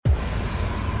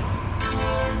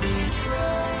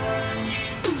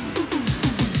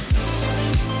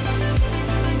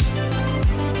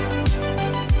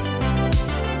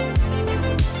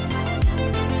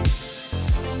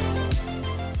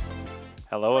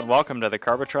Hello and welcome to the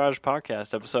Carbitrage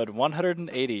Podcast, episode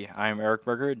 180. I'm Eric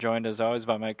Berger, joined as always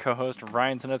by my co-host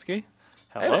Ryan Sinitsky.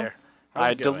 Hello. Hey there.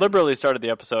 I deliberately started the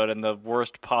episode in the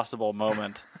worst possible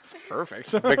moment. It's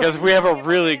perfect. Because we have a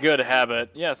really good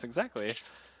habit. Yes, exactly.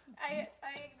 I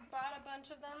bought a bunch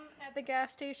of them at the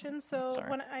gas station, so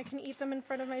when I can eat them in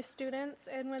front of my students,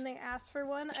 and when they ask for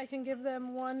one, I can give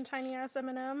them one tiny-ass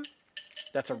M&M.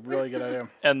 That's a really good idea.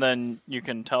 And then you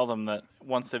can tell them that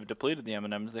once they've depleted the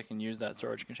M&Ms, they can use that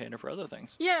storage container for other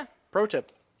things. Yeah. Pro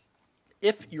tip.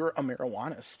 If you're a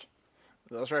marijuanist,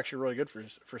 those are actually really good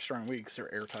for strong weeks.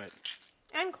 They're airtight.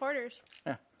 And quarters.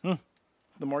 Yeah.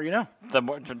 The more you know. The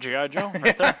more G.I. Joe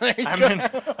right there.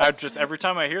 I just every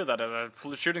time I hear that, a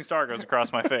shooting star goes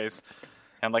across my face.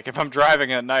 And like if I'm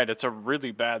driving at night, it's a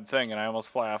really bad thing, and I almost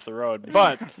fly off the road.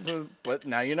 But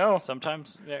now you know.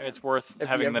 Sometimes it's worth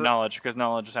having the knowledge, because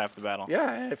knowledge is half the battle.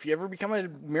 Yeah, if you ever become a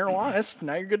marijuanist,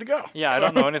 now you're good to go. Yeah, I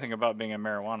don't know anything about being a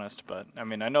marijuanist, but I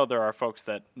mean I know there are folks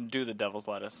that do the devil's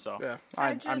lettuce. So yeah,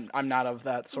 I'm not of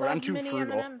that sort. I'm too mini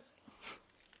frugal. M&Ms.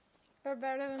 They're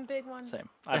better than big ones. Same.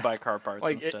 I buy car parts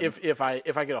like instead. if I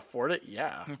could afford it,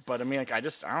 yeah. But I mean, like I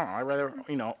don't know. I'd rather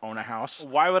own a house.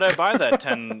 Why would I buy that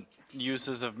 10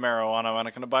 uses of marijuana when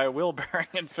I'm going to buy a wheel bearing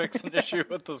and fix an issue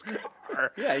with this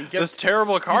car? Yeah, you get this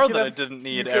terrible car that I didn't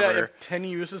need you ever. Have 10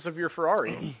 uses of your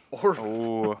Ferrari. Or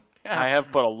Ooh. Yeah. I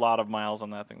have put a lot of miles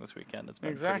on that thing this weekend. It's been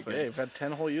exactly. Yeah, you've had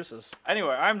 10 whole uses.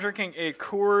 Anyway, I'm drinking a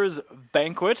Coors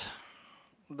Banquet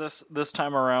this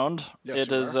time around. Yes,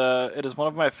 it is one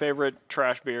of my favorite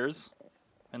trash beers,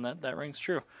 and that rings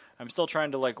true. I'm still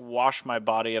trying to wash my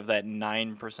body of that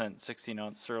 9%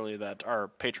 16-ounce Surly that our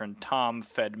patron Tom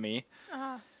fed me.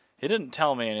 He didn't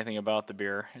tell me anything about the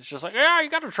beer. It's just like, yeah, you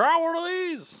got to try one of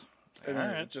these. And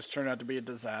then it just turned out to be a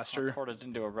disaster. I poured it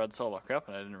into a red Solo cup,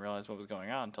 and I didn't realize what was going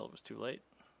on until it was too late.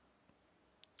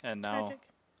 And now, tragic.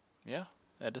 Yeah,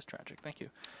 it is tragic. Thank you.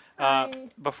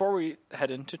 Before we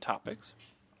head into topics,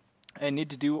 I need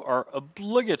to do our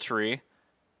obligatory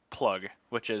plug,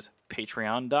 which is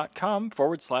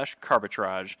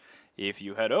patreon.com/carbitrage. If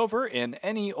you head over in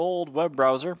any old web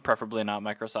browser, preferably not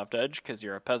Microsoft Edge because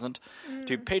you're a peasant,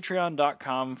 to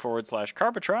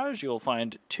patreon.com/carbitrage, you'll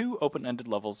find 2 open-ended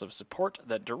levels of support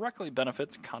that directly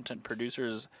benefits content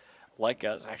producers like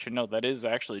us. Actually, no, that is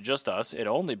actually just us. It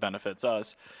only benefits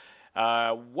us.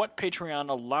 What Patreon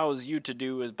allows you to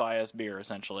do is buy us beer,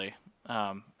 essentially.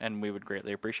 And we would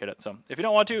greatly appreciate it. So if you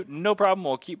don't want to, no problem.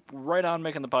 We'll keep right on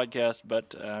making the podcast,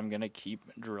 but I'm going to keep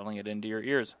drilling it into your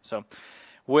ears. So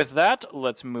with that,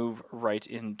 let's move right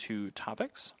into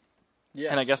topics. Yes.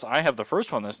 And I guess I have the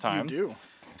first one this time. You do.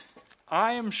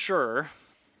 I am sure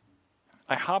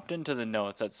I hopped into the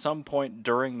notes at some point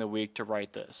during the week to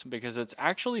write this, because it's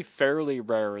actually fairly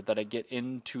rare that I get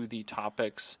into the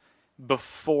topics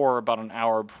before about an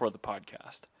hour before the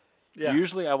podcast. Yeah.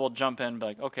 Usually I will jump in and be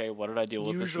like, okay, what did I deal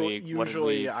with this week? What did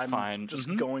we find? I'm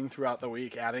just going throughout the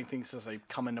week, adding things as they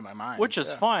come into my mind. Which is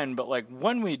fine, but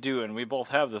when we do, and we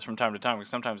both have this from time to time, because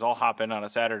sometimes I'll hop in on a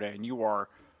Saturday and you are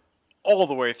all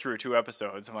the way through 2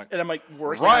 episods. I'm like,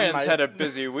 working Ryan's had a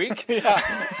busy week. Yeah,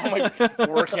 I'm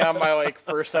working on my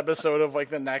first episode of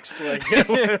the next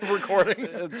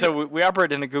recording. So we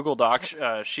operate in a Google Doc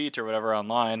sheet or whatever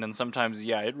online, and sometimes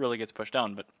it really gets pushed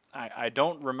down. But I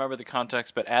don't remember the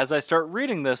context. But as I start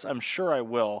reading this, I'm sure I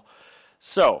will.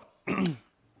 So,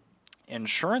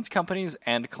 insurance companies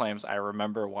and claims. I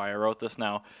remember why I wrote this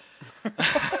now.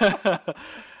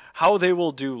 How they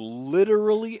will do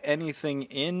literally anything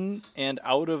in and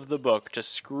out of the book to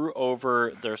screw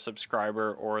over their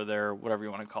subscriber or their whatever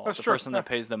you want to call it, the person that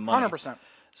pays them money. 100%.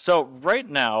 So right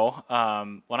now,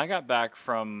 when I got back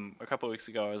from a couple of weeks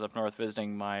ago, I was up north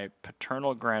visiting my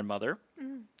paternal grandmother.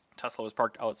 Tesla was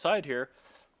parked outside here,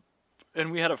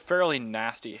 and we had a fairly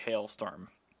nasty hailstorm.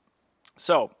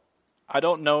 So I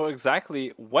don't know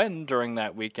exactly when during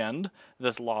that weekend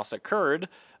this loss occurred,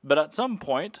 but at some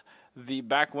point, the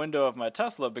back window of my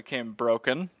Tesla became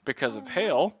broken because of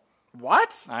hail.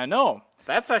 What? I know.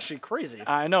 That's actually crazy.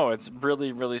 I know. It's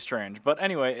really, really strange. But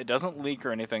anyway, it doesn't leak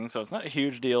or anything, so it's not a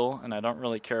huge deal, and I don't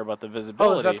really care about the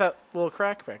visibility. Oh, is that little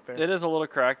crack back there? It is a little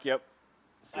crack, yep.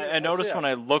 I noticed when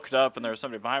I looked up and there was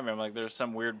somebody behind me, I'm like, there's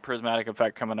some weird prismatic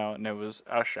effect coming out, and it was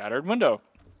a shattered window.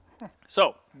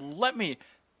 So, let me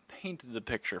paint the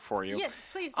picture for you. Yes,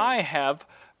 please do. I have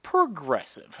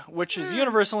Progressive, which is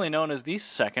universally known as the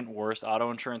second worst auto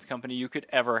insurance company you could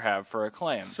ever have for a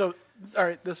claim. So, all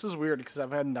right, this is weird because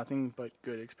I've had nothing but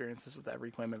good experiences with every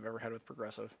claim I've ever had with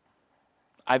Progressive.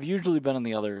 I've usually been on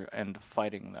the other end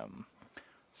fighting them.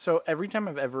 So every time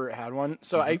I've ever had one,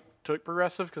 I took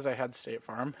Progressive because I had State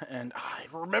Farm, and I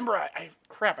remember I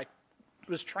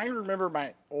was trying to remember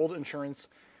my old insurance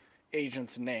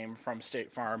agent's name from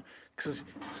State Farm because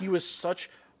he was such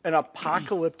an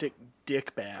apocalyptic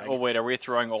dickbag. Oh wait, are we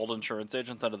throwing old insurance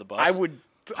agents under the bus? I would.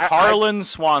 Harlan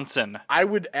Swanson. I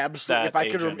would absolutely, if I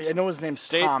could. I know his name's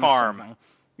State Tom Farm. Something.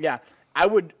 Yeah, I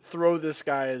would throw this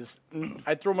guy's.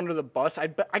 I'd throw him under the bus.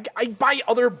 I'd buy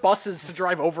other buses to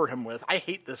drive over him with. I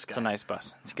hate this guy. It's a nice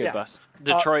bus. It's a good Yeah. bus.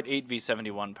 Detroit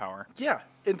 8V71 power. Yeah,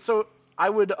 and so I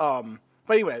would. But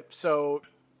anyway, so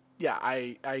yeah,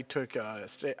 I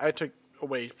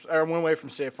went away from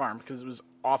State Farm because it was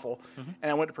awful,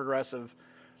 and I went to Progressive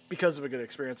because of a good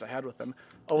experience I had with them.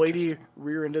 A lady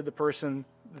rear-ended the person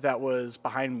that was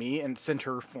behind me and sent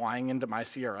her flying into my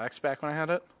CRX back when I had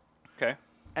it. Okay.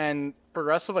 And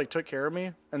Progressive took care of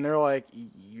me, and they're like,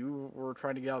 "You were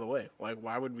trying to get out of the way. Like,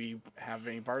 why would we have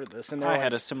any part of this?" And I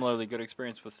had a similarly good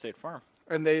experience with State Farm.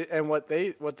 And what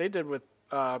they did with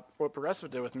what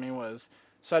Progressive did with me was,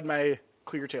 so I had my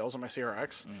clear tails on my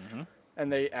CRX,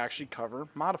 and they actually cover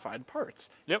modified parts.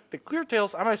 Yep. The clear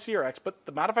tails on my CRX, but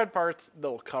the modified parts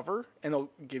they'll cover and they'll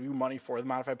give you money for the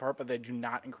modified part, but they do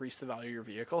not increase the value of your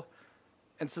vehicle.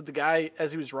 And so the guy,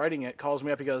 as he was writing it, calls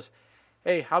me up. He goes,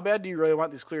 "Hey, how bad do you really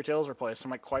want these clear tails replaced?"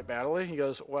 I'm like, "Quite badly." He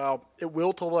goes, "Well, it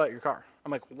will total out your car."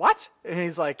 I'm like, "What?" And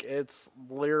he's like, "It's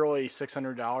literally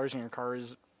 $600, and your car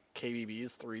is KBB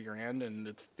is $3,000, and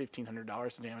it's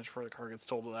 $1,500 in damage before the car gets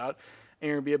totaled out, and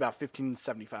you're gonna be about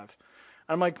 $1,575."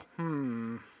 I'm like,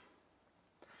 And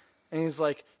he's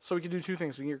like, "So we could do two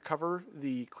things. We can either cover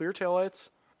the clear taillights,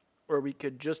 or we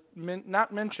could just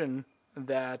not mention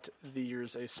that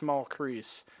there's a small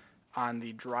crease on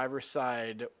the driver's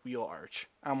side wheel arch."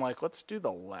 I'm like, "Let's do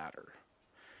the latter."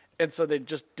 And so they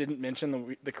just didn't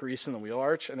mention the crease in the wheel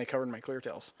arch, and they covered my clear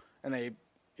tails. And it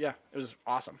was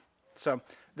awesome. So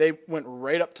they went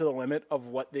right up to the limit of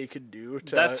what they could do.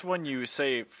 That's when you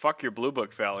say, "Fuck your Blue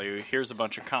Book value. Here's a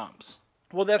bunch of comps."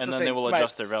 Well, that's and the then thing. they will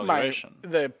adjust their valuation.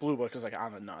 The Blue Book is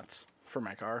on the nuts for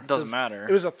my car. Doesn't matter.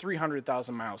 It was a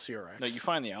 300,000 mile CRX. No, you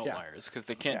find the outliers because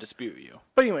they can't dispute you.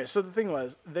 But anyway, so the thing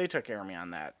was, they took care of me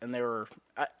on that, and they were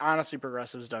honestly,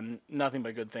 Progressive's done nothing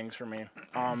but good things for me.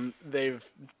 They've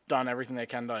done everything they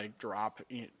can to drop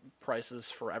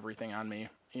prices for everything on me.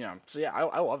 So yeah,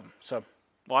 I love them. So,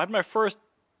 well, I had my first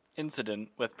incident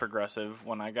with Progressive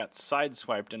when I got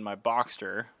sideswiped in my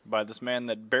Boxster by this man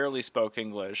that barely spoke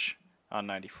English on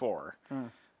 94.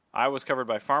 I was covered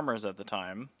by Farmers at the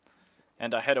time,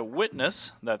 and I had a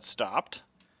witness that stopped,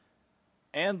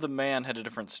 and the man had a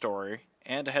different story,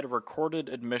 and I had a recorded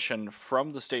admission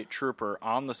from the state trooper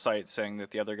on the site saying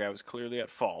that the other guy was clearly at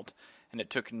fault, and it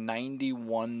took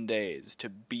 91 days to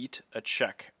beat a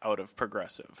check out of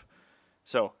Progressive.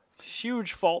 So,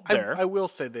 huge fault there. I will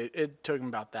say that it took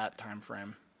about that time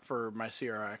frame for my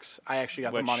CRX. I actually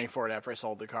got the money for it after I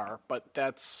sold the car, but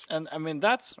that's... And, I mean,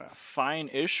 that's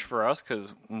fine-ish for us,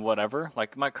 because whatever.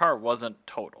 Like, my car wasn't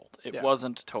totaled. It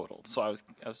wasn't totaled, so I was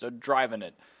driving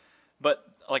it. But,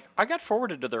 I got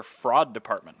forwarded to their fraud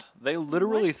department. They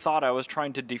literally thought I was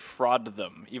trying to defraud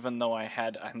them, even though I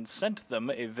had sent them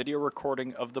a video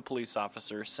recording of the police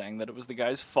officer saying that it was the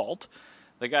guy's fault.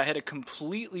 The guy had a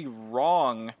completely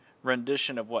wrong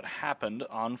rendition of what happened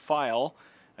on file.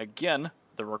 Again,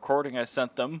 the recording I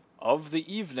sent them of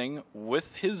the evening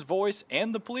with his voice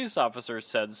and the police officer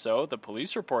said so, the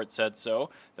police report said so,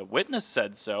 the witness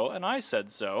said so, and I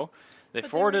said so. They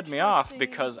forwarded me off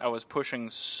because I was pushing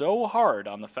so hard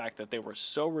on the fact that they were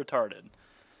so retarded.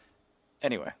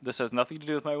 Anyway, this has nothing to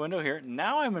do with my window here.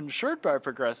 Now I'm insured by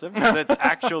Progressive because it's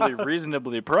actually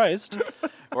reasonably priced,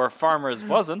 or Farmers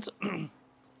wasn't.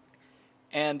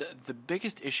 And the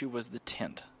biggest issue was the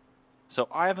tint. So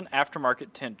I have an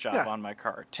aftermarket tint job on my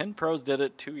car. Tint Pros did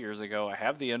it 2 years ago. I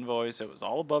have the invoice. It was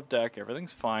all above deck.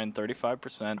 Everything's fine,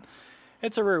 35%.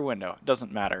 It's a rear window. It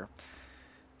doesn't matter.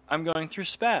 I'm going through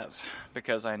Spaz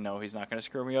because I know he's not going to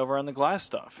screw me over on the glass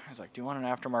stuff. He's like, "Do you want an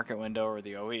aftermarket window or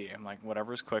the OE?" I'm like,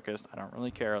 "Whatever's quickest. I don't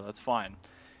really care. That's fine."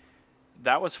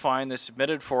 That was fine. They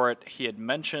submitted for it. He had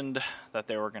mentioned that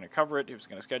they were going to cover it. He was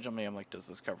going to schedule me. I'm like, "Does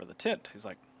this cover the tint?" He's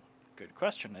like, "Good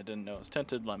question. I didn't know it was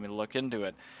tinted. Let me look into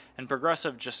it." And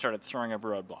Progressive just started throwing up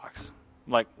roadblocks.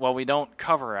 Like, "Well, we don't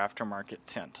cover aftermarket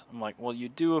tint." I'm like, "Well, you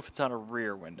do if it's on a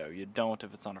rear window. You don't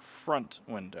if it's on a front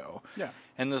window." Yeah.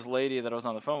 And this lady that I was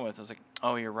on the phone with was like,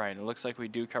 "Oh, you're right. It looks like we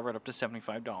do cover it up to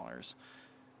 $75.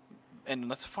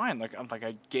 And that's fine.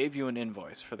 I gave you an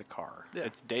invoice for the car. Yeah.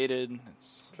 It's dated.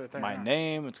 It's my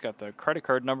name. It's got the credit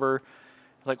card number.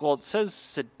 Like, well, it says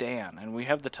sedan, and we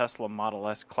have the Tesla Model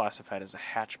S classified as a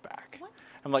hatchback. What?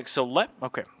 I'm like, so let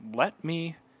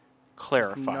me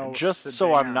clarify, just sedan.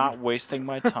 So I'm not wasting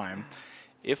my time.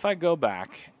 If I go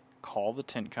back call the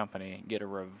tint company, get a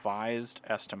revised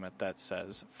estimate that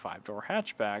says 5-door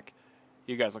hatchback,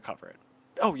 you guys will cover it.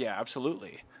 Oh, yeah,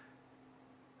 absolutely.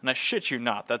 And I shit you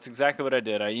not, that's exactly what I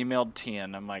did. I emailed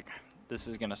Tian. I'm like, this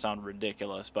is going to sound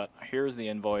ridiculous, but here's the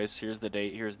invoice, here's the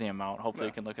date, here's the amount. Hopefully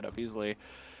you can look it up easily.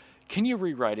 Can you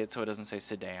rewrite it so it doesn't say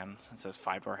sedan? It says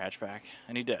 5-door hatchback.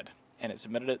 And he did. And it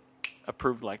submitted it,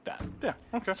 approved like that. Yeah,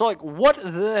 okay. So, like, what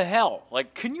the hell?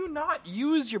 Like, can you not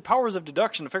use your powers of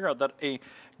deduction to figure out that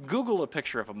Google a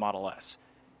picture of a Model S?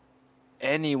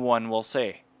 Anyone will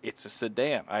say, it's a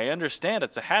sedan. I understand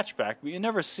it's a hatchback, but you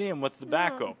never see them with the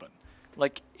back open.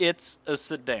 Like, it's a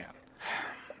sedan.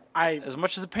 As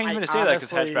much as it pains me to say that,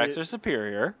 because hatchbacks are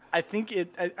superior. I think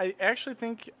I actually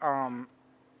think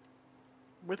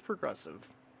with Progressive,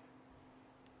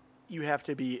 you have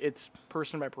to be, it's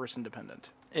person by person dependent.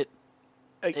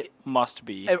 It must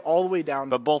be. All the way down.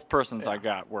 But both persons I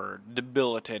got were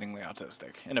debilitatingly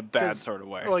autistic in a bad sort of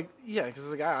way. Like, yeah, because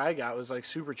the guy I got was, like,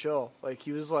 super chill. Like,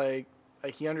 he was, like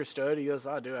he understood. He goes,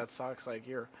 oh, dude, that sucks. Like,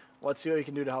 here, let's see what we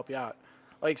can do to help you out.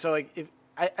 Like, so, like, if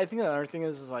I think another thing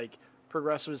is like,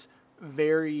 Progressive's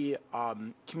very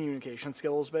communication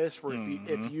skills based, where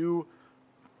if you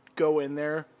go in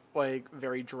there, like,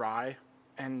 very dry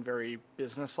and very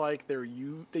business-like, they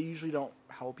usually don't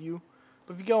help you.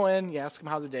 But if you go in, you ask them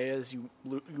how the day is, you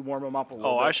warm them up a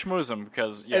little bit. I schmooze them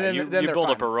because you build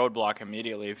up a roadblock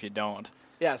immediately if you don't.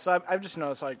 Yeah, so I've just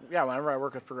noticed, like, whenever I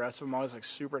work with Progressive, I'm always, like,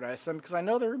 super nice to them because I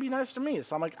know they're gonna be nice to me.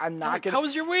 So I'm like, I'm not gonna. How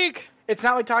was your week? It's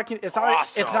not like talking. It's not.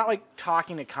 Awesome. It's not like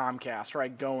talking to Comcast where I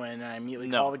go in and I immediately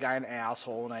call the guy an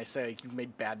asshole and I say, like, you've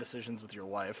made bad decisions with your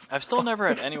life. I've still never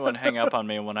had anyone hang up on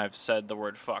me when I've said the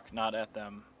word fuck, not at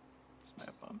them. It's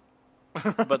my phone.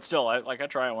 But still, I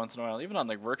try it once in a while, even on,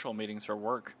 like, virtual meetings for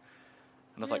work.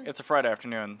 And it's like, it's a Friday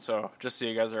afternoon, so just so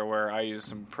you guys are aware, I use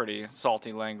some pretty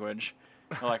salty language.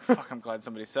 They're like, fuck, I'm glad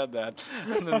somebody said that.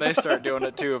 And then they start doing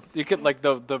it too. You get, like,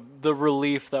 the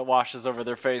relief that washes over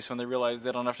their face when they realize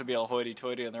they don't have to be all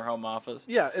hoity-toity in their home office.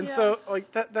 Yeah, and so,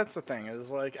 like, that's the thing, is,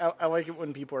 like, I like it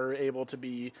when people are able to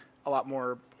be a lot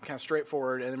more kind of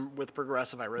straightforward, and with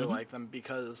Progressive, I really like them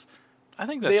because I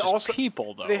think that's just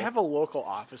people, though. They have a local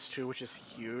office, too, which is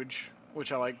huge,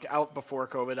 which I like. Out before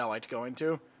COVID, I liked going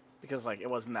to, because, like, it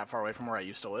wasn't that far away from where I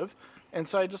used to live. And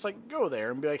so I just, like, go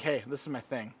there and be like, hey, this is my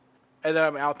thing. And then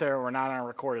I'm out there, we're not on a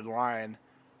recorded line,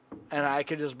 and I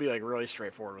could just be, like, really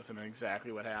straightforward with him and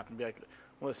exactly what happened. Be like,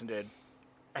 listen, dude,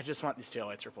 I just want these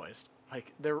taillights replaced.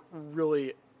 Like, they're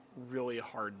really, really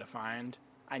hard to find.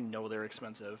 I know they're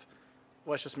expensive.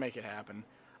 Let's just make it happen.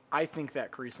 I think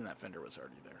that crease in that fender was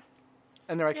already there.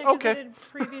 And they're like, okay. It had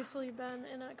previously been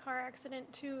in a car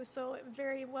accident, too, so it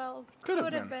very well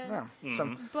could have been. Yeah.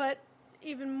 Mm-hmm. But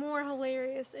even more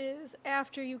hilarious is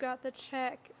after you got the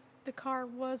check, the car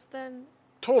was then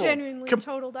genuinely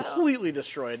totaled out. Completely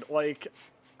destroyed. Like,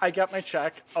 I got my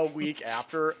check a week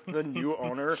after the new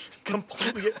owner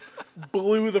completely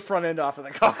blew the front end off of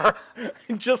the car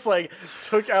and just, like,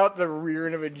 took out the rear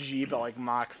end of a Jeep at, like,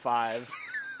 Mach 5.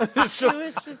 It was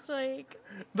just like...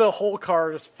 The whole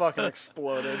car just fucking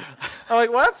exploded. I'm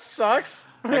like, well, that sucks.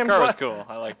 That car was cool.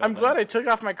 I like that. I'm glad I took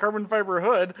off my carbon fiber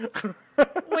hood.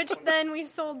 Which then we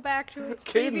sold back to its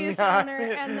previous owner,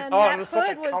 and then that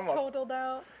hood was totaled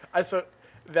out. So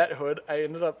that hood, I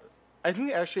ended up... I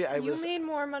think actually You made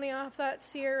more money off that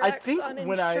CRX on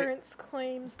insurance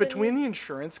claims. Between the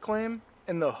insurance claim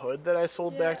and the hood that I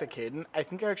sold back to Caden, I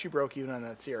think I actually broke even on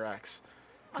that CRX.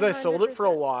 Because I sold it for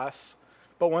a loss.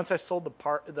 But once I sold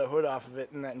the hood off of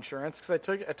it in that insurance, because I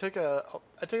took a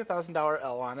 $1,000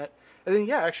 L on it, and then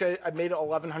actually I made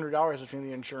 $1,100 between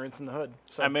the insurance and the hood.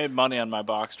 So I made money on my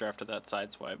Boxster after that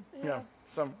sideswipe. Yeah.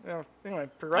 So anyway,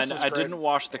 Progressive's I didn't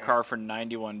wash the car for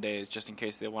 91 days just in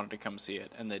case they wanted to come see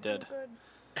it, and they did. Oh,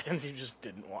 and you just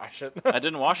didn't wash it. I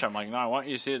didn't wash it. I'm like, no, I want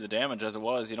you to see the damage as it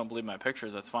was. You don't believe my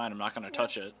pictures? That's fine. I'm not going to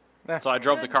touch it. So I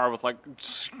drove the car with, like,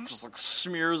 just, like,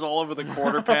 smears all over the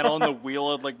quarter panel, and the wheel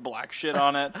had, like, black shit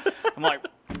on it. I'm like,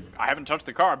 I haven't touched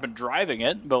the car. I've been driving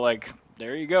it, but, like,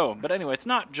 there you go. But anyway, it's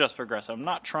not just Progressive. I'm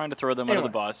not trying to throw them under the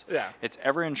bus. Yeah. It's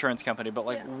every insurance company. But,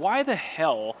 like, why the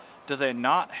hell do they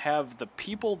not have the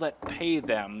people that pay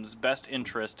them's best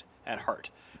interest at heart?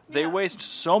 They waste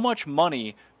so much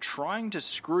money trying to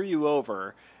screw you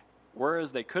over,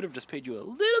 whereas they could have just paid you a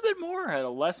little bit more, had a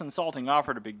less insulting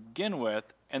offer to begin with,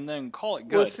 and then call it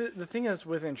good. Well, the thing is,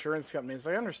 with insurance companies,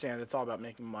 I understand it's all about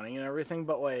making money and everything,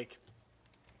 but, like,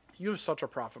 you have such a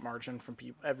profit margin from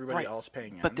everybody else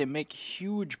paying in. But they make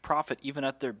huge profit even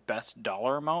at their best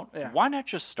dollar amount. Yeah. Why not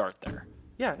just start there?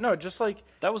 Yeah, no, just like...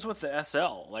 That was with the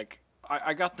SL. Like,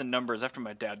 I got the numbers after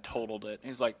my dad totaled it.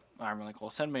 He's like, I'm like, well,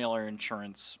 send me all your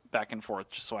insurance back and forth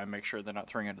just so I make sure they're not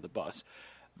throwing it under the bus.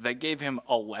 They gave him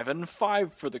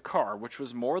 $11,500 for the car, which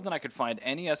was more than I could find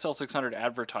any SL600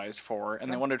 advertised for,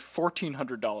 and they wanted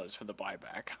 $1,400 for the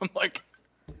buyback. I'm like,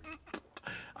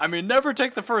 I mean, never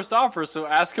take the first offer, so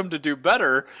ask him to do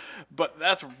better, but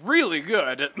that's really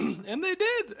good. And they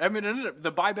did. I mean,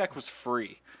 the buyback was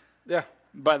free. Yeah.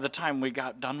 By the time we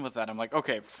got done with that, I'm like,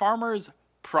 okay, farmers,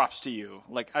 props to you.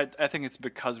 Like, I think it's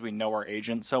because we know our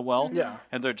agent so well. Yeah.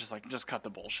 And they're just like, just cut the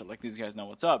bullshit. Like, these guys know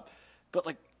what's up. But,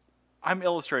 like, I'm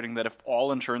illustrating that if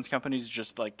all insurance companies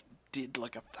just, like, did,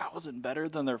 like, 1,000 better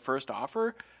than their first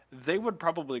offer, they would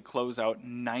probably close out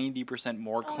 90%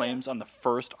 more claims on the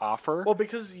first offer. Well,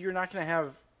 because you're not going to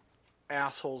have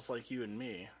assholes like you and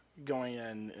me going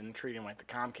in and treating like the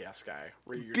Comcast guy.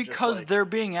 Where you're because just like, they're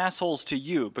being assholes to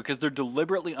you, because they're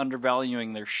deliberately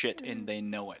undervaluing their shit and they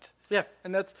know it. Yeah,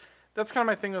 and that's kind of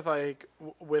my thing with, like,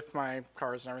 with my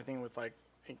cars and everything with, like,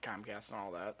 Comcast and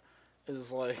all that,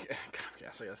 is, like,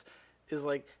 Comcast, I guess, is,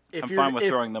 like, if I'm you're... fine with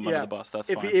throwing them under the bus, that's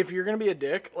fine. If you're going to be a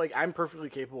dick, like, I'm perfectly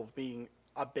capable of being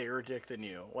a bigger dick than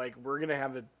you. Like, we're going to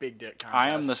have a big dick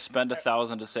contest. I am the spend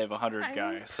 1,000 to save 100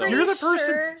 guy. So You're the person...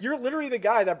 Sure. You're literally the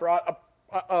guy that brought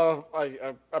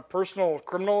a personal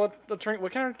criminal attorney.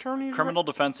 What kind of attorney? criminal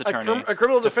defense attorney a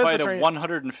criminal defense to fight attorney. a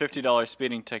 $150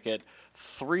 speeding ticket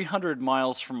 300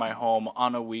 miles from my home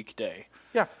on a weekday.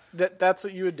 Yeah, that's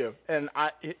what you would do, and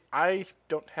I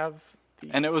don't have.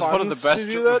 And it was one of the funds best.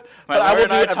 to do that, My but I lawyer will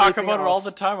and I do talk everything about it all else.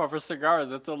 the time over cigars.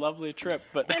 It's a lovely trip,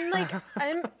 but And like,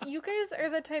 you guys are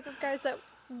the type of guys that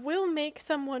will make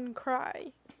someone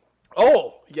cry.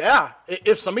 Oh yeah,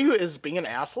 if somebody is being an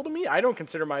asshole to me, I don't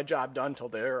consider my job done until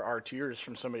there are tears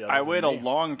from somebody else. I wait a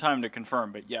long time to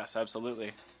confirm. But yes,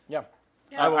 absolutely. Yeah.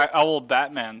 I will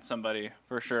Batman somebody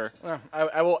for sure. Yeah,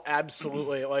 I will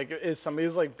absolutely, like, if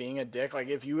somebody's, like, being a dick, like,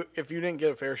 if you didn't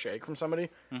get a fair shake from somebody,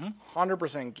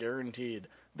 100% guaranteed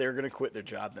they're going to quit their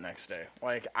job the next day.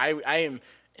 Like, I am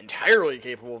entirely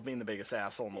capable of being the biggest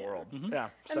asshole in the world. Yeah.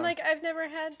 So. And like, I've never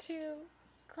had to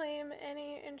claim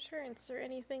any insurance or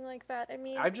anything like that. I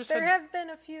mean, I've just there had- have been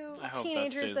a few I hope that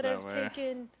teenagers stays that that have way.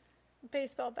 taken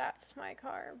baseball bats to my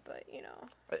car, but you know.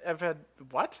 I've had,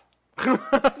 what?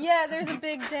 Yeah, there's a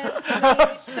big dent.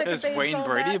 Somebody took Is a baseball Wayne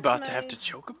Brady bat about to my, have to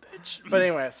choke a bitch? But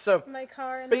anyway, so, my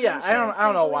car? And but the yeah, I don't insurance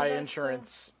know didn't why believe us, so-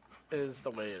 insurance is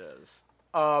the way it is.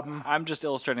 I'm just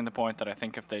illustrating the point that I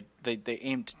think if they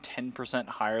aimed 10%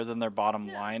 higher than their bottom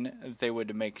line, they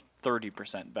would make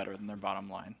 30% better than their bottom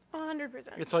line. 100%.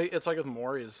 It's like with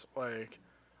Maury's, like,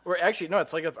 or actually, no,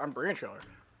 it's like if I'm Brand Trailer.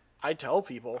 I tell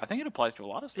people, I think it applies to a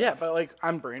lot of stuff. yeah, but like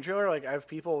I'm Brand Trailer, like I have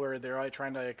people where they're like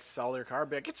trying to like sell their car,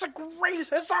 be like, it's the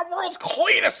world's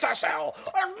cleanest SL.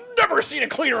 I've never seen a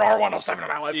cleaner R107 in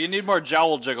my life. You need more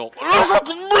jowl jiggle.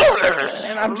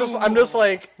 And I'm just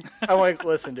like,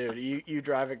 listen, dude, you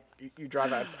drive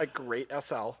a great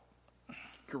SL.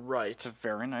 You're right. It's a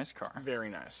very nice car. Very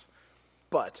nice.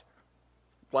 But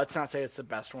let's not say it's the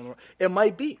best one in the world.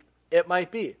 It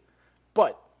might be.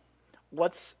 But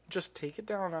let's just take it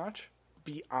down a notch.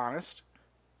 Be honest.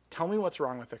 Tell me what's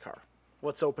wrong with the car.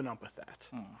 Let's open up with that.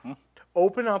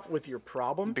 Open up with your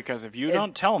problem. Because if you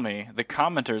don't tell me, the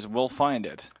commenters will find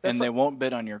it, and they won't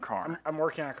bid on your car. I'm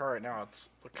working on a car right now. It's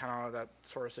kind of that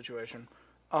sort of situation.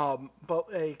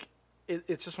 But like,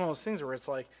 it's just one of those things where it's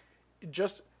like,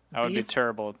 just I would be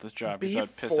terrible at this job because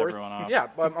I'd piss everyone off. Yeah,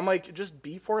 but I'm like, just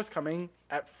be forthcoming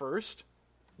at first,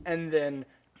 and then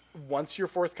once you're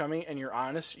forthcoming and you're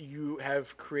honest, you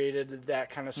have created that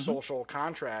kind of social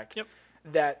contract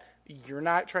that you're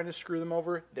not trying to screw them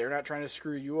over, they're not trying to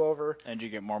screw you over, And you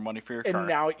get more money for your and car.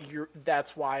 now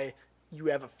that's why you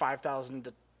have a $5,000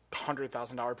 to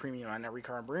 $100,000 premium on every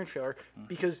car in Brand Trailer,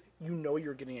 because you know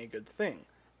you're getting a good thing,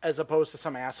 as opposed to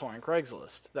some asshole on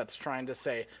Craigslist that's trying to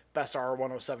say best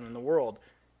R107 in the world.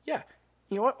 Yeah,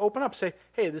 you know what? Open up, say,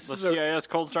 hey, this The is CIS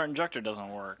cold start injector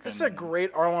doesn't work. this is a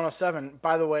great R107.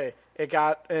 By the way, it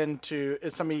got into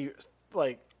somebody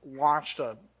like launched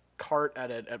a kart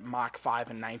edit at Mach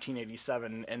 5 in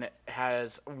 1987, and it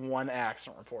has one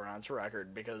accident report on its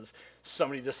record because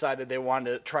somebody decided they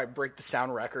wanted to try break the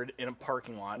sound record in a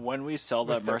parking lot. When we sell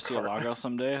that with their Murcielago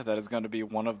someday, that is going to be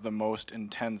one of the most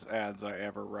intense ads I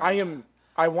ever write.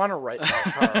 I want to write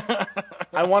that car.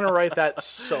 I want to write that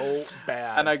so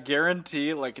bad. And I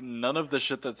guarantee, like, none of the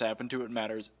shit that's happened to it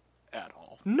matters at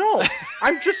all. No,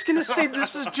 I'm just going to say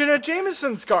this is Jenna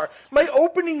Jameson's car. My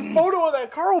opening photo of that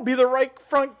car will be the right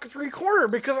front three-quarter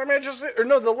because I'm going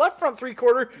to the left front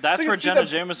three-quarter. That's so you where can see Jenna the-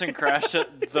 Jameson crashed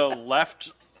at the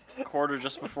left quarter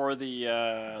just before the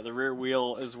rear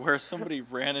wheel is where somebody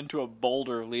ran into a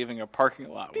boulder leaving a parking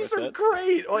lot These with are it.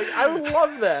 great. Like, I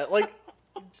love that. Like,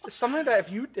 something that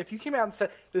if you came out and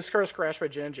said this car is crashed by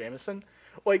Jen Jameson,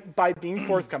 like by being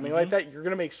forthcoming like that, you're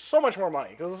gonna make so much more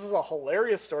money because this is a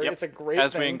hilarious story. Yep. It's a great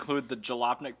As thing. we include the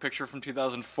Jalopnik picture from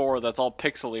 2004 that's all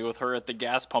pixely with her at the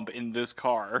gas pump in this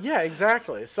car. Yeah,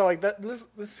 exactly. So like that, this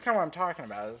is kind of what I'm talking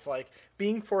about. Is like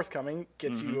being forthcoming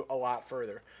gets you a lot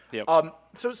further. Yep.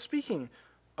 So speaking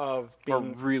of We're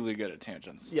being, really good at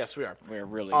tangents. yes, we are. We're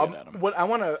really good at them. What I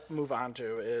want to move on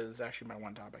to is actually my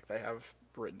one topic that I have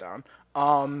written down.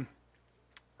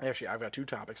 Actually, I've got two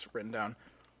topics written down.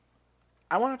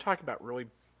 I want to talk about really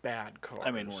bad cars.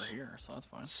 I mean, we're here, so that's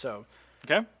fine. So,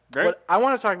 Okay, great. what I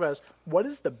want to talk about is what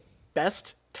is the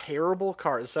best terrible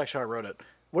car? This is actually how I wrote it.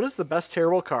 What is the best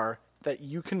terrible car that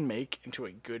you can make into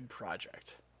a good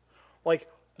project? Like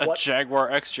A what? Jaguar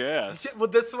XJS. Well,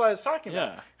 that's what I was talking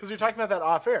about. Yeah. Because we were talking about that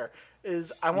off air.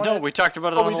 Is I want No, we talked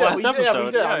about it Oh, on we the did. last We did. episode. Yeah,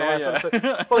 we did on the last yeah.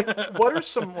 episode. But, like, what are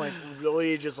some like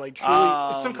really just like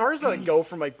truly some cars that like, go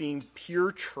from like being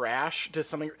pure trash to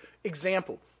something?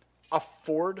 Example, a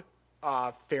Ford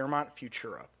Fairmont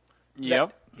Futura.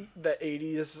 Yep. The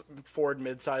 80s Ford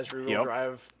midsize rear-wheel Yep.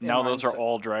 drive. Now those are inline-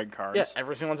 all drag cars. Yeah,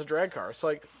 every single one's a drag car. So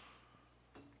like,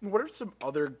 what are some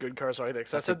other good cars like that?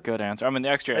 'Cause That's a good answer. I mean, the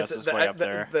XJS is way up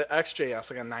there. The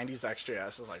XJS, like a 90s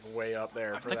XJS, is like way up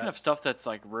there. I'm for thinking that. of stuff that's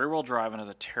like rear-wheel drive and has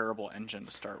a terrible engine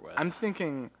to start with. I'm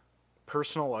thinking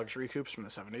personal luxury coupes from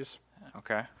the 70s.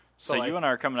 Okay. So, So like- you and I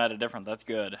are coming at it different. That's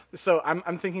good. So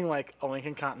I'm thinking like a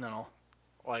Lincoln Continental,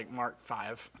 like Mark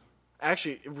V.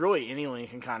 Actually, really any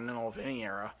Lincoln Continental of any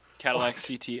era. Cadillac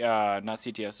not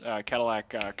CTS, Cadillac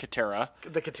Catera.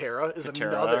 The Catera is Catera.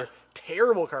 another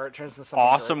terrible car. It turns into something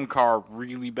Awesome car,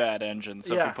 really bad engine.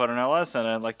 So if Yeah. you put an LS in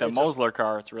it, like the It just- Mosler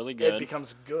car, it's really great. It good.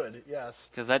 becomes good. Yes.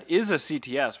 Because that is a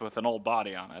CTS with an old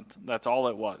body on it. That's all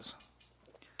it was.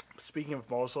 Speaking of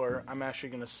Mosler, I'm actually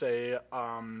going to say,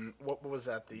 what was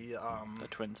that? The The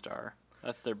Twin Star.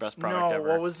 That's their best product no, ever.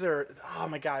 what was their? Oh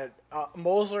my God,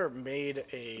 Mosler made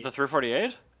a. The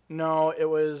 348? No, it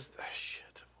was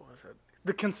shit. What was it?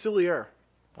 The Conciliar.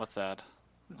 What's that?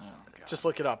 Oh, God. Just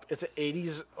look it up. It's an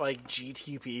 80s like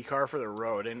GTP car for the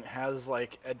road, and it has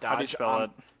like a Dodge. How do you spell it?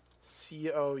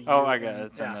 COU. Oh, I got it.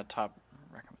 It's in yeah. the top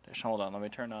recommendation. Hold on, let me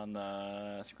turn on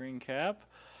the screen cap.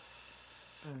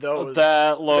 Those.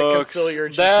 That looks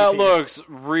Conciliar that GTP. looks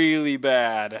really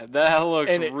bad. That looks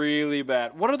And it- really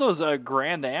bad. What are those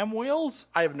Grand Am wheels?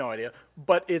 I have no idea,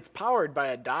 but it's powered by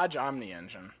a Dodge Omni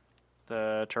engine.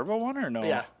 The turbo one or no?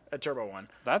 Yeah, a turbo one.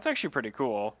 That's actually pretty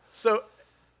cool. So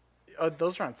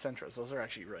those are on Centras. Those are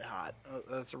actually really hot.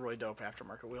 That's a really dope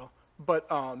aftermarket wheel. But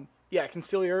yeah,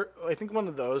 Conciliar. I think one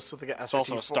of those with like a It's SRT.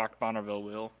 also a stock Bonneville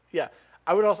wheel. Yeah,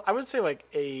 I would say like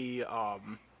a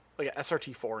like a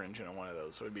SRT4 engine on one of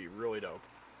those would be really dope.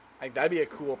 Like that'd be a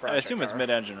cool project. I assume it's car.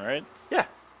 mid-engine, right? Yeah,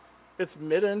 it's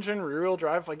mid-engine rear-wheel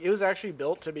drive. Like it was actually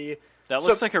built to be. That So-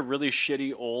 looks like a really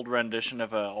shitty old rendition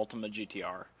of a Ultimate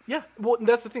GTR. Yeah, well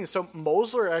that's the thing. So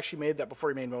Mosler actually made that before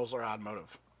he made Mosler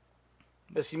Automotive.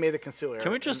 Yes, he made the Conciliar.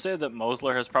 Can we just say that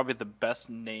Mosler has probably the best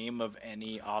name of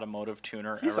any automotive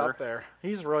tuner He's ever? up there.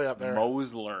 He's really up there.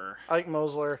 Mosler. I like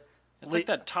Mosler. It's like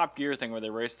that Top Gear thing where they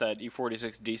race that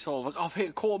E46 diesel. Like, I'll pay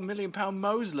a £250,000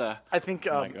 Mosler. I think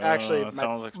God, actually that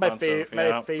sounds my expensive,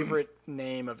 yeah. favorite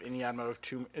name of any automotive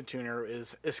tuner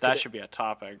is That should be a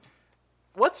topic.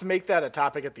 Let's make that a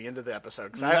topic at the end of the episode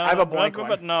because I have a blank one.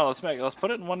 But no, let's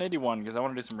put it in 181 because I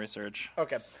want to do some research.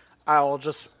 Okay, I'll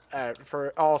just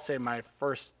I'll say my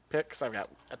first pick because I've got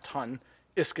a ton.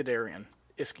 Iskandarian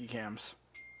Iski cams.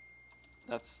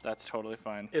 That's totally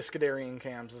fine. Iskandarian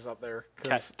cams is up there.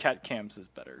 'Cause Cat Cams is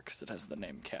better because it has the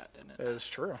name Cat in it is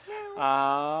true. it.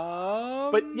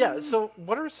 But yeah, so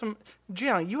what are some?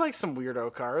 Gianna, you like some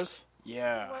weirdo cars?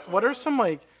 Yeah. What are some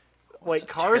like a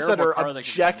cars that terrible are car that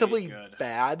can be objectively made good?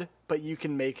 bad, but you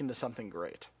can make into something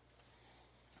great?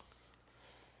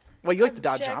 Well, you like the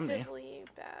Dodge Omni. Objectively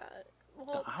bad.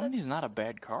 Well, The Omni's not a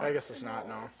bad car. I guess it's not.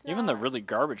 No. it's Even the not. really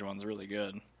garbage one's really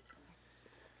good.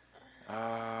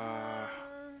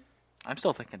 I'm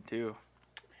still thinking too.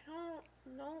 I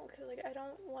don't know, because like, I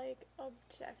don't like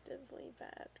objectively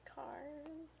bad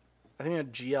cars. I think a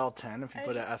GL10 if you I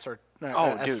put just-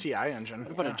 a dude. STI engine.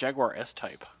 What about a Jaguar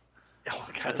S-Type? Oh, God,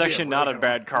 It's that'd be actually a not a really good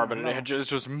bad one. car, but No. it is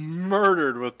just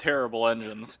murdered with terrible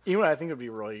engines. You know what I think would be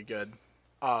really good?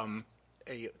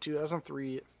 A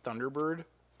 2003 Thunderbird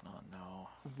Oh no.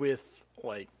 with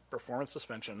like performance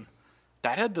suspension,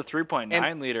 That had the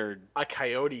 3.9 liter. a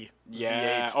Coyote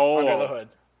Yeah, V8 oh. under the hood.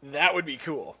 That would be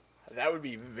cool. That would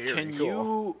be very Can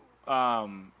cool.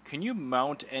 you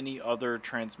mount any other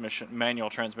manual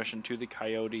transmission to the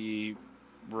Coyote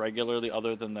regularly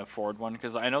other than the Ford one?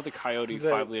 Because I know the Coyote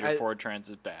 5-liter Ford Trans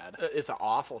is bad. It's an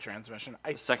awful transmission.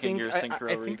 The second gear synchro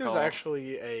I think there's recall.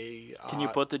 actually a. Can you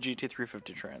put the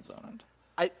GT350 Trans on it?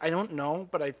 I don't know,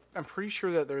 but I'm pretty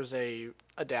sure that there's a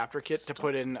adapter kit to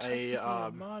put in a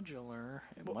modular.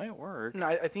 It might work. No,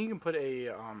 I think you can put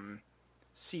a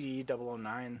CD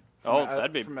 009. Oh,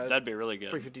 that'd be really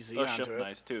good. 350Z those onto shift it.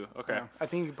 nice too. Okay. Yeah, I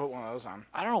think you can put one of those on.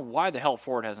 I don't know why the hell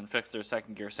Ford hasn't fixed their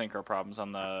second gear synchro problems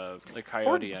on the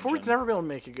Coyote engine. Ford's never been able to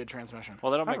make a good transmission.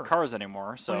 Well, they don't Ever. make cars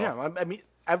anymore, so. Well, yeah, I mean,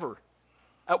 ever.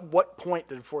 At what point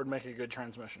did Ford make a good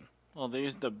transmission? Well, they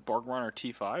used the BorgWarner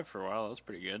T5 for a while. That was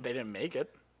pretty good. They didn't make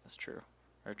it. That's true.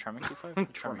 Or Tremec T5?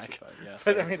 Tremec. T5, yeah.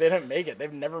 But I mean, they didn't make it.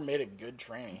 They've never made a good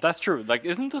tranny. That's true. Like,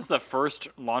 isn't this the first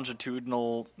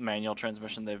longitudinal manual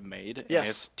transmission they've made? And Yes.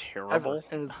 it's terrible.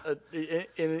 Ever.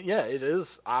 And yeah, it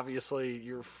is obviously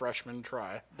your freshman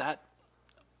try.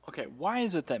 Okay, why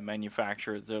is it that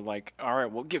manufacturers, they're like, all right,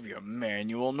 we'll give you a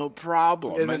manual, no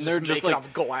problem. And they're just like, making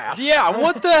off glass. yeah,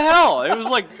 what the hell? It was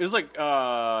like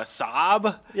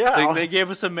Saab. Yeah. They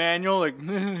gave us a manual, like,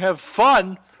 have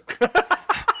fun.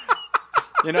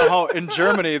 You know how in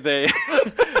Germany they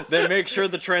make sure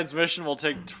the transmission will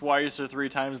take twice or 3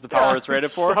 times the power it's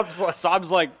rated for? Saab's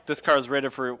like, this car is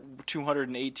rated for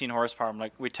 218 horsepower. I'm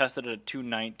like, we tested it at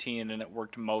 219 and it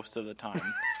worked most of the time.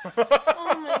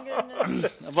 Oh my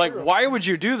goodness. I'm like, why would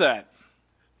you do that?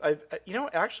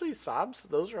 Actually, Saabs,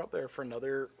 those are out there for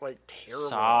another, like, terrible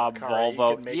Saab, car you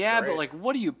Volvo. could make Yeah, great. but like,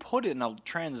 what do you put in a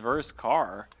transverse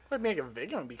car? I'd make a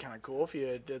Vigan would be kind of cool if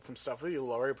you did some stuff with you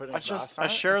lower, you put an exhaust on I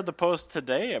it. shared the post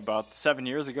today about 7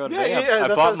 years ago today. Yeah, I that's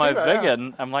what I bought was my thinking about, yeah.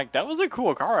 Vigan. I'm like, that was a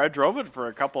cool car. I drove it for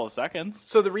a couple of seconds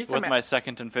So the reason with my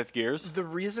second and fifth gears. the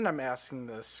reason I'm asking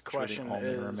this question only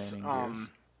is remaining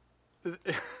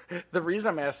the reason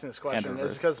I'm asking this question is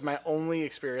reverse. because my only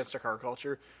experience to car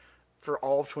culture for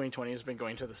all of 2020 has been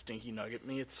going to the Stinky Nugget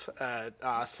meets at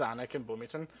Sonic and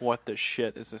Bloomington. What the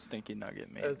shit is a stinky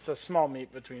nugget meat? It's a small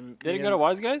meet between. Did you go to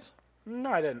Wise Guys?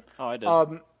 No, I didn't. Oh, I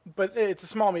did. But it's a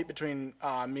small meet between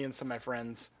me and some of my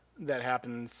friends that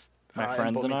happens. My in friends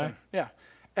and Bloomington. I? Yeah,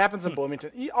 it happens in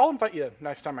Bloomington. I'll invite you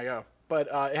next time I go. But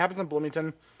it happens in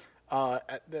Bloomington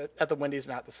at the Wendy's,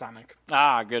 not the Sonic.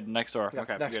 Ah, good. Next door. Yeah,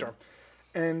 okay, next good. door.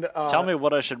 And Tell me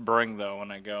what I should bring, though, when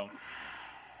I go.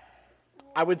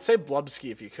 I would say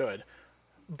Blubsky if you could.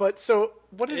 But so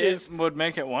what it is, would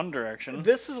make it one direction.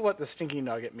 this is what the Stinky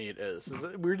Nugget meet is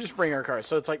we just bring our cars.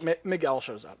 So it's like Miguel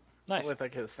shows up. Nice. With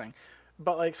like his thing.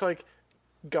 But like, so like,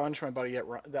 Gunch, my buddy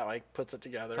that like puts it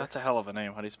together. That's a hell of a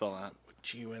name. How do you spell that?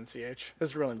 G-U-N-C-H.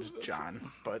 It's really just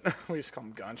John, but we just call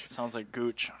him Gunch. Sounds like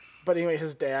Gooch. But anyway,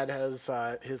 his dad has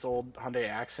his old Hyundai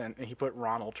Accent, and he put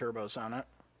Ronald turbos on it.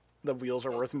 The wheels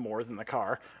are worth more than the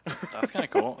car. That's kind of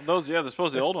cool. Those, yeah, I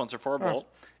suppose the old ones are 4-bolt.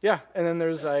 Yeah, and then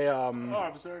there's I'm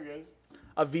sorry, guys.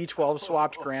 a V12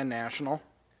 swapped Grand National.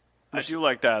 I do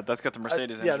like that. That's got the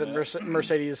Mercedes Yeah, engine the in it.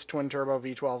 Mercedes twin turbo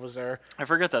V12 is there. I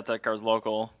forget that car's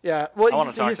local. Yeah, well, I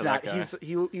wanna talk he's to not. that guy.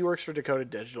 He works for Dakota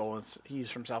Digital. He's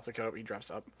from South Dakota. But he drives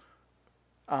up.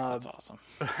 That's awesome.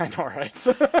 I know,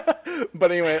 right?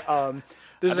 But anyway,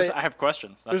 there's I have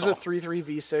questions. That's there's all. a 3.3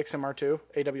 V6 MR2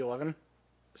 AW11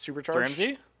 supercharged.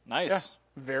 3MZ? Nice. Yeah,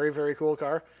 very very cool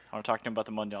car. I want to talk to him about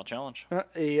the Mondial Challenge. Let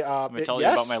Let me tell you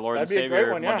about my Lord and Savior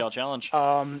Mondial Challenge.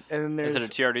 And then there's Is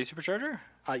it a TRD supercharger?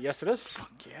 yes, it is.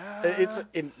 Yeah.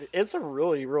 It's a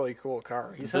really really cool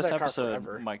car. He's had This that car episode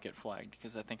forever. might get flagged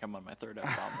because I think I'm on my third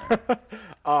F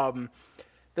on there.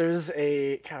 There's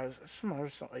some other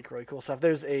stuff, like really cool stuff.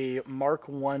 There's a Mark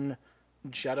I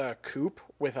Jetta coupe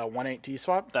with a 1.8 T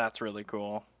swap. That's really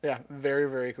cool. Yeah, very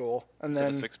very cool. And Is then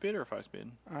it a 6-speed or a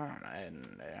 5-speed? I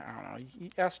don't know.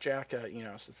 Ask Jack.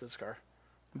 It's his car.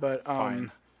 But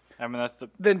Fine. I mean, that's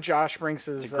then Josh brings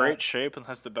his it's a great shape and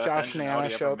that's the best Josh engine and Anna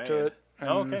Audi show ever up made. to it.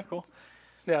 Oh, and- okay, cool.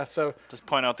 Yeah, so Just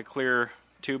point out the clear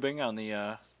tubing on the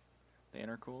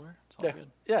intercooler. It's all yeah, good.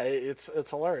 yeah, it's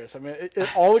hilarious. I mean,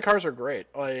 all the cars are great.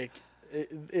 Like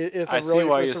it's a I really, see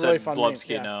why it's you a really said fun Blubsky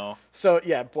meet. Yeah. now. So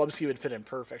yeah, Blubsky would fit in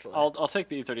perfectly. I'll take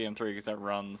the E30 M3 because that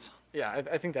runs Yeah,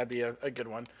 I think that'd be a good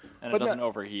one. and But it doesn't no-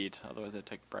 overheat. Otherwise, it'd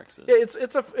take Brexit. Yeah,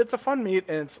 it's a fun meet,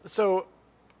 and so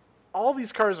all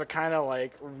these cars are kind of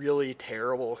like really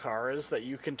terrible cars that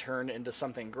you can turn into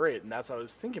something great, and that's what I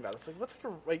was thinking about. It's like what's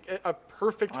like a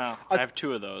perfect. Wow, a- I have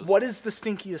 2 of those. What is the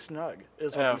stinkiest nug?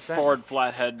 Is what I'm saying. Ford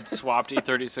flathead swapped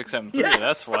E36 M3. Yes.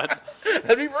 That's what.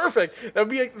 That'd be perfect. That'd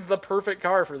be like the perfect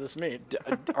car for this meet.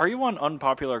 Are you on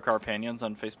Unpopular Carpinions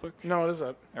on Facebook? No, it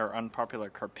isn't. Or Unpopular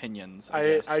Carpinions, I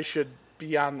guess. I should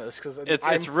be on this because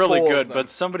It's really good, but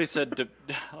somebody said,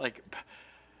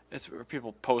 it's where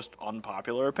people post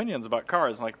unpopular opinions about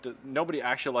cars. Like, nobody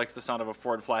actually likes the sound of a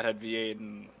Ford Flathead V8,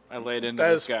 and I laid into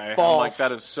That this is guy. false. I'm like,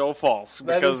 that is so false,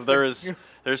 That because is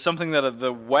there's something that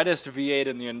the wettest V8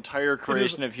 in the entire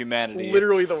creation of humanity.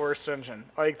 Literally the worst engine.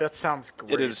 Like, that sounds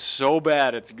great. It is so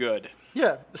bad, it's good.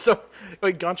 Yeah. So,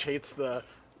 like, Gunch hates the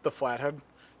Flathead.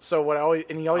 So what I always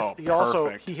and he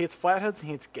perfect. hates flatheads and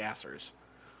he hates gassers.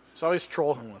 So I always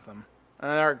troll him with them.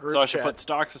 And in our group So I should chat, put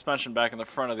stock suspension back in the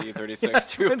front of the E36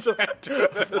 yes, too. and just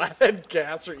flathead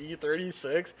gasser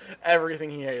E36,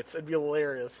 everything he hates. It'd be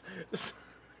hilarious.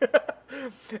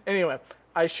 Anyway,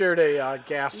 I shared a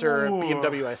gasser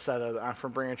BMW Isetta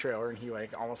from Brand Trailer, and he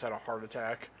like almost had a heart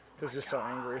attack because he's just so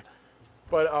angry.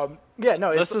 But yeah,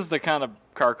 no, This is the kind of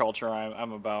car culture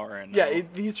I'm about right now. yeah,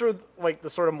 these are like the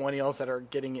sort of millennials that are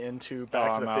getting into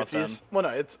back to the I'm out 50s. Well,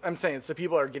 no, I'm saying it's the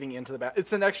people that are getting into the back.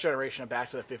 It's the next generation of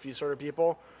back to the 50s sort of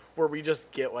people, where we just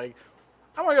get like,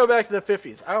 I want to go back to the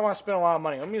 50s. I don't want to spend a lot of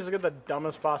money. Let me just get the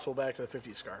dumbest possible back to the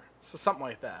 50s car. So something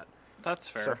like that. That's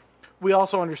fair. So we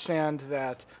also understand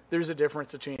that there's a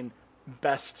difference between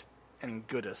best and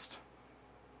goodest.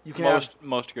 You can have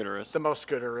Most gooderist. the most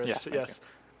gooderist, Yes, thank yes.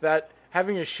 That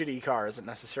having a shitty car isn't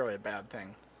necessarily a bad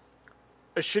thing.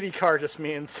 A shitty car just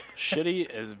means Shitty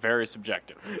is very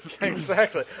subjective.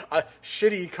 exactly a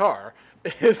shitty car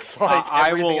is like I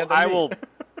everything will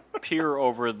peer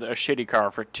over a shitty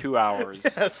car for 2 hours,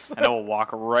 Yes. and I will walk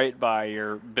right by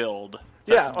your build.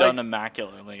 That's Yeah, done like-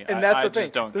 immaculately. And that's I the thing.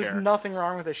 just don't There's care. nothing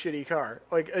wrong with a shitty car.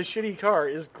 Like a shitty car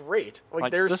is great.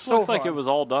 Like, they're this so looks like fun. it was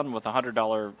all done with a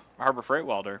 $100 Harbor Freight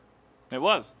welder. It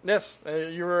was, Yes,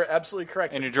 you were absolutely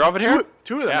correct. and you drove it here.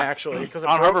 Two of them Yeah. actually, because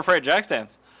On Harbor Freight jack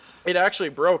stands. it actually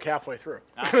broke halfway through.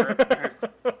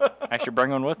 Actually, bring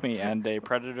one with me and a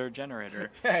Predator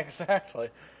generator. Yeah, exactly.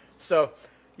 So,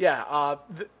 yeah,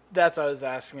 that's what I was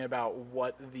asking about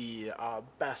what the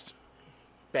best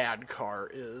bad car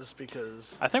is,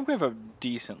 because I think we have a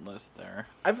decent list there.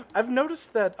 I've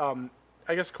noticed that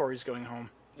I guess Corey's going home,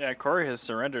 Yeah, Corey has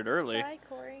surrendered early. Bye,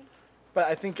 Corey. but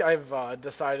I think I've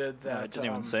decided that I didn't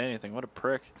even say anything. What a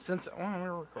prick. since we're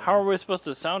recording, How are we supposed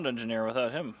to sound engineer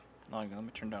without him? Oh, let me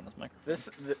turn down his mic.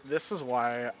 this is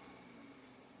why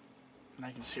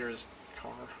I can hear his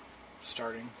car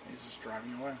starting. He's just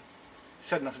driving away. He's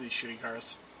had enough of these shitty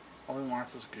cars. All he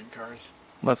wants is good cars.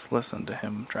 Let's listen to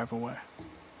him drive away.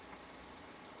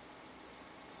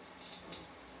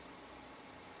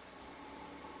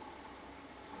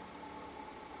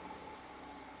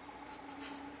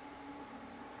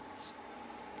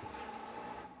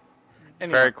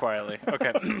 Anyway. Very quietly.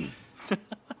 Okay.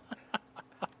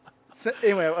 So,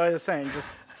 anyway, what I was saying,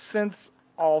 just since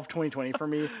all of 2020 for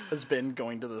me has been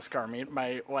going to this car meet,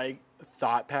 my like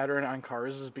thought pattern on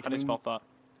cars is How do you becoming spell thought?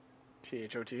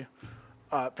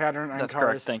 THOT. Pattern on That's cars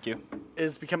correct. Thank you.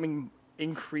 is becoming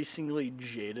increasingly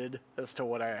jaded as to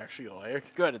what I actually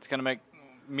like. Good. It's gonna make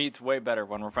meats way better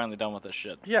when we're finally done with this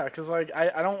shit. Yeah, because like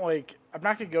I don't like, I'm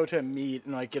not gonna go to a meet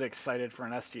and like get excited for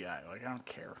an STI. Like I don't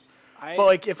care. But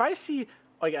like if I see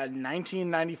like a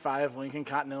 1995 Lincoln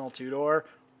Continental two door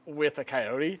with a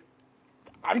Coyote,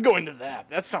 I'm going to that.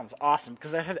 That sounds awesome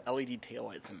because that had LED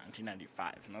taillights in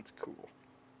 1995, and that's cool.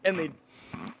 And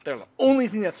they're the only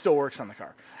thing that still works on the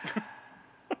car.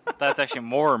 That's actually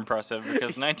more impressive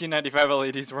because 1995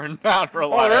 LEDs were not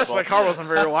reliable. Oh, the rest of the car wasn't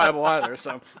very reliable either.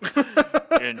 So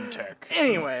in tech.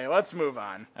 anyway, let's move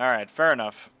on. All right, fair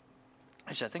enough.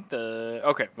 Actually, I think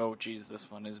okay. Oh, geez, this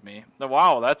one is me.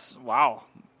 Wow. Wow.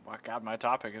 God, my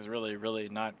topic is really, really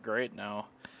not great now.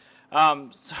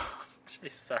 So,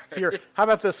 geez, sorry. Here, how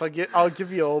about this? I'll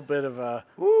give you a little bit of a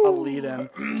lead in.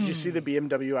 Did you see the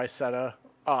BMW Isetta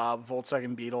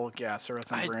Volkswagen Beetle gasser?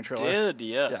 It's on I Brand Trailer. did,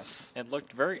 yes. Yes. It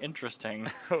looked very interesting.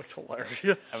 It looked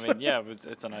hilarious. I mean, yeah,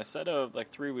 it's an Isetta like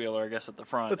 3-wheeler, I guess, at the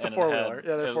front. It's a and it four-wheeler. had-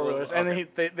 Yeah, it they're was four-wheelers. little- And okay.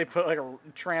 then they put like a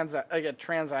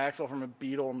transaxle from a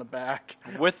Beetle in the back.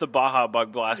 with the Baja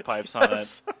Bug blast pipes on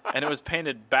Yes. it, and it was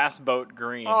painted Bass Boat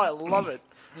green. Oh, I love it.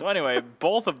 So anyway,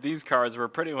 both of these cars were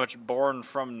pretty much born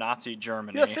from Nazi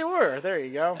Germany. Yes, they were. There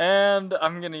you go. And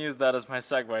I'm going to use that as my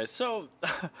segue. So,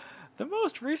 the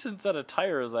most recent set of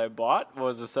tires I bought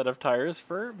was a set of tires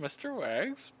for Mr.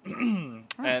 Wags.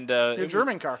 And Your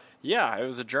German car. Yeah, it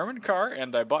was a German car,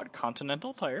 and I bought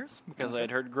Continental tires because I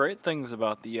had heard great things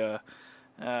about the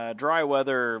dry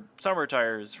weather summer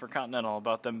tires for Continental,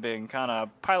 about them being kind of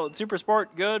Pilot Super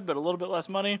Sport, good, but a little bit less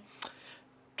money.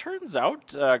 Turns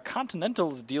out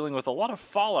Continental is dealing with a lot of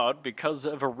fallout because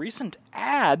of a recent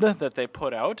ad that they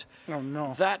put out Oh,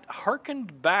 no. that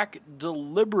harkened back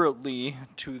deliberately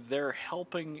to their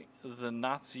helping the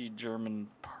Nazi German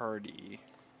party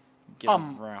get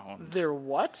around. They're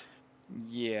what?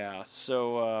 Yeah,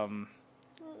 so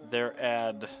their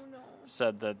ad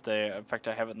said that they, in fact,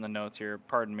 I have it in the notes here.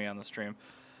 Pardon me on the stream.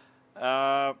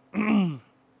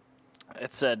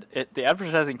 It said the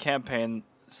advertising campaign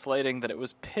slating that it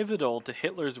was pivotal to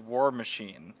Hitler's war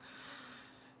machine.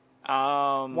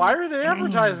 Why are they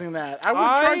advertising that? I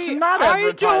would try to not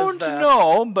advertise that. I don't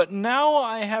know, but now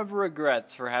I have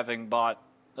regrets for having bought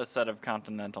a set of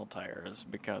Continental tires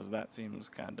because that seems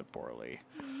kind of poorly.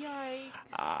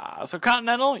 Yikes. So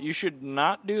Continental, you should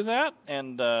not do that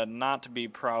and not be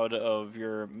proud of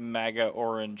your MAGA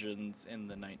origins in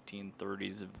the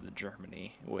 1930s of the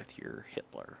Germany with your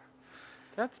Hitler.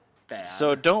 That's bad.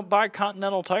 So don't buy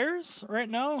Continental tires right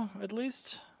now, at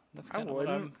least. That's kind of what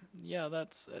wouldn't.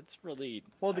 it's really.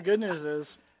 Well, the good news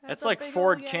is It's like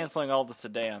Ford canceling all the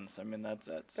sedans. I mean, that's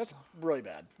really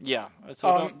bad. yeah.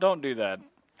 So don't do that,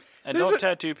 and don't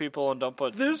tattoo people, and don't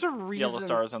put There's a reason. yellow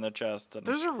stars on their chest. And,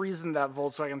 There's a reason that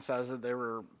Volkswagen says that they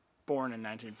were born in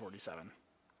 1947.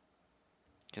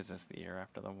 because it's the year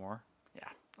after the war.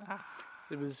 Yeah.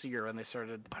 It was the year when they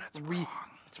started. But it's wrong.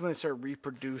 It's when they started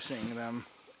reproducing them.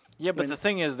 Yeah, but the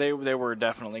thing is, they were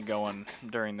definitely going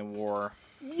during the war.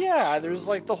 Yeah, there's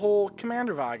like the whole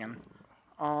Commander wagon.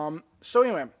 So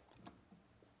anyway,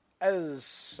 as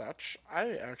such,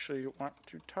 I actually want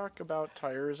to talk about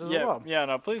tires as well. Yeah,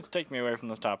 no, please take me away from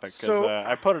this topic because So,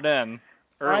 I put it in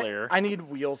earlier. I need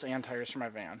wheels and tires for my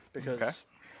van because Okay.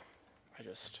 I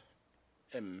just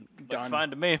am done. That's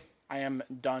fine to me. I am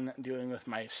done dealing with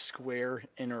my square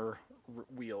inner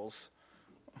wheels.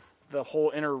 The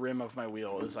whole inner rim of my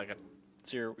wheel is like a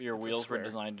So your wheels were square.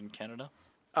 designed in Canada?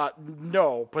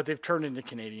 no, but they've turned into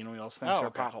Canadian wheels thanks to our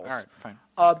potholes. All right, fine.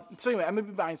 So anyway, I'm gonna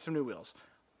be buying some new wheels,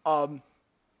 and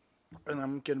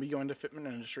I'm gonna be going to Fitment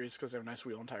Industries because they have nice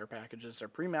wheel and tire packages. They're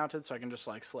pre-mounted, so I can just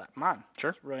like slap them on. Sure.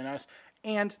 It's really nice,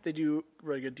 and they do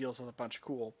really good deals with a bunch of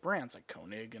cool brands like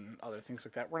Koenig and other things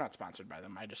like that. We're not sponsored by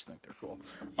them. I just think they're cool.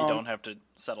 You don't have to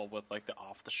settle with like the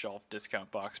off-the-shelf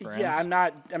discount box brands. Yeah, I'm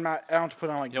not. I don't have to put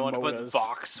on like You don't want to Modas. put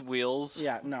Vox wheels.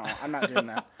 Yeah, no, I'm not doing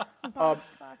that. Box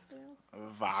wheels.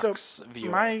 Vox So,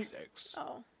 VOX.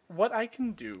 Oh, What I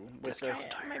can do with this.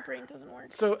 yeah, my brain doesn't work.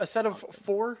 So a set of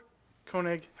 4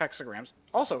 Koenig hexagrams.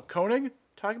 Also, Koenig,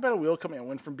 talk about a wheel company that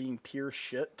went from being pure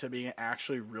shit to being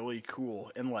actually really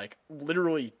cool in like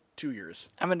literally 2 years.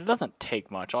 I mean, it doesn't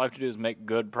take much. All I have to do is make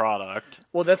good product.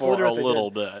 Well, that's for literally a what they little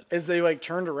did, bit. Is they like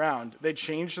turned around, they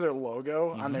changed their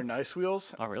logo on their nice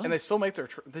wheels. Oh, really? And they still make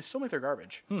their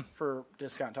garbage for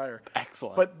Discount Tire.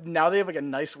 Excellent. But now they have like a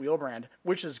nice wheel brand,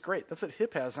 which is great. That's what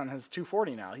Hip has on his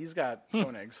 240 now. He's got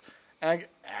Koenigs. And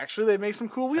actually, they make some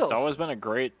cool wheels. It's always been a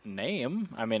great name.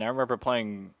 I mean, I remember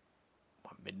playing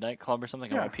Midnight Club or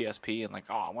something on my PSP, and like,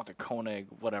 oh, I want the Koenig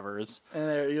whatever's. And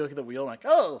there, you look at the wheel and like,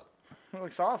 oh, it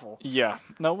looks awful. Yeah,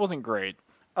 no, it wasn't great.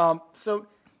 So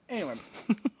anyway,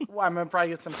 well, I'm gonna probably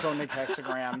get some Koenig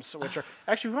hexagrams, which are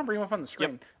actually we want to bring them up on the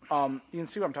screen. You can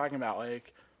see what I'm talking about,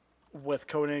 like with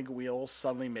Koenig wheels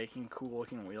suddenly making cool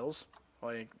looking wheels.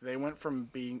 Like they went from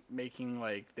making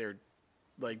like their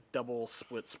like double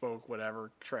split spoke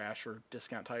whatever trash or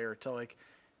Discount Tire to like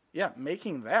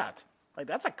making that. Like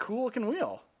that's a cool looking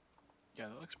wheel. Yeah,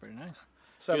 that looks pretty nice.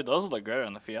 So Dude, those would look great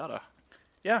on the Fiata.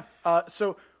 yeah,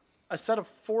 so a set of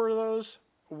 4 of those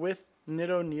with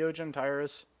Nitto Neogen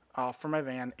tires for my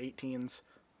van, 18s.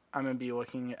 I'm gonna be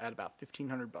looking at about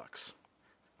 $1,500.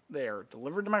 They are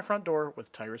delivered to my front door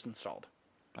with tires installed.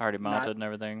 Already mounted and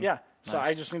everything. Yeah, so Nice.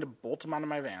 I just need to bolt them onto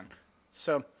my van.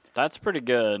 So That's pretty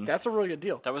good. that's a really good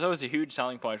deal. That was always a huge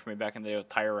selling point for me back in the day with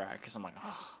Tire Rack, because I'm like,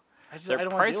 oh, I just, their I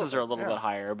don't wanna deal prices with are it. a little Yeah. bit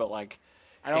higher, but like,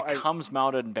 I don't- it comes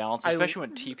mounted and balanced, I- especially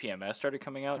when TPMS started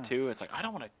coming out too. It's like, I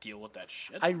don't want to deal with that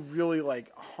shit. I really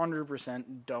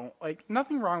 100% don't like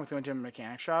nothing wrong with going to a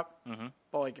mechanic shop,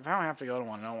 but like if I don't have to go to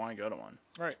one, I don't want to go to one.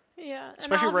 right. Yeah,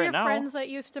 Especially and all of right your now. friends that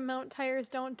used to mount tires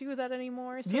don't do that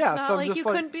anymore. So Yeah, it's not so I'm like just you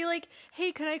like- couldn't be like,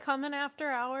 "Hey, can I come in after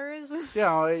hours?"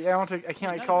 Yeah, I don't. I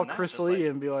can't not call even that, Chris just, Lee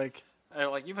like- and be like,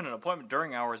 Like even an appointment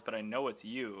during hours, but I know it's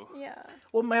you. Yeah.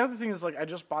 well, my other thing is like I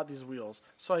just bought these wheels,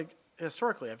 so like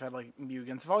historically I've had like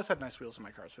Mugens. I've always had nice wheels in my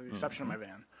cars, with the exception of my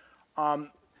van.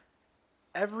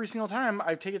 Every single time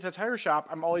I take it to a tire shop,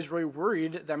 I'm always really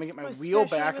worried that I'm gonna get my wheel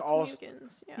Especially back with all.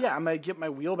 Mugens, Yeah, I'm gonna get my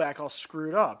wheel back all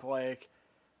screwed up. Like,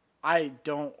 I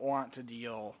don't want to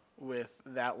deal with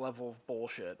that level of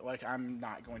bullshit. Like, I'm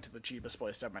not going to the cheapest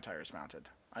place to have my tires mounted.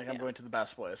 Like, I'm Yeah. going to the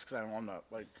best place because I don't want to,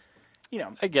 like, you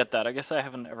know. I get that. I guess I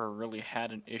haven't ever really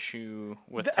had an issue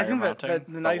with I tire think mounting. that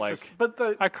the but, nicest, like, but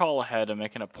the I call ahead and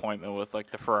make an appointment with like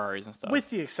the Ferraris and stuff. with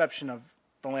the exception of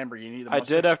the Lamborghini, the I most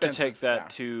did have to expensive- take that yeah.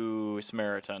 to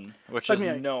Samaritan, which But is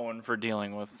I mean, known for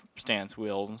dealing with stance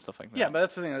wheels and stuff like that. Yeah, but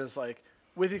that's the thing is like,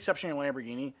 with the exception of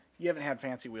Lamborghini, you haven't had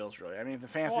fancy wheels, really. I mean, the Well,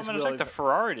 fanciest I'm going wheel... to take the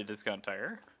Ferrari to Discount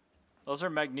Tire. Those are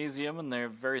magnesium, and they're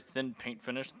very thin paint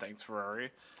finish. Thanks,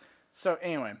 Ferrari. So,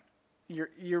 anyway,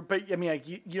 but, I mean, like,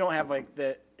 you don't have, like,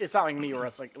 it's not like me where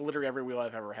it's, like, literally every wheel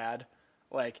I've ever had.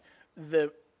 Like,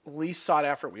 the least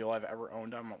sought-after wheel I've ever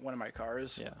owned on one of my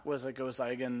cars was a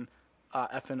Gozaigen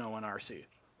F&O and RC,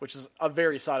 which is a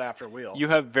very sought-after wheel. You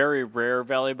have very rare,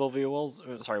 valuable wheels.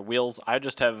 I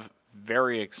just have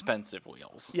very expensive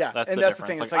wheels. Yeah, that's and the that's the difference.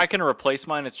 thing, it's Like, like- I can replace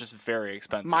mine. It's just very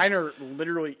expensive. Mine are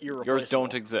literally irreplaceable. Yours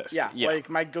don't exist. Yeah, Yeah. like,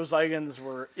 my Gozaigens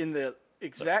were in the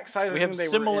exact size We they have were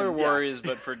similar in. Yeah. worries,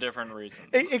 but for different reasons.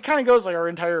 It kind of goes like our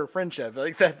entire friendship.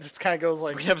 Like, that just kind of goes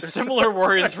like... We have similar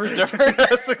worries for different...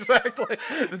 That's exactly...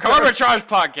 Carbitrage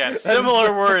podcast.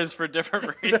 Similar worries for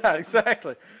different reasons. Yeah,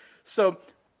 exactly. So,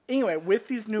 anyway, with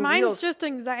these new Mine's wheels... just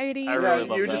anxiety. I really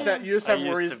love you that. just have I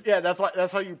used worries. to- Yeah,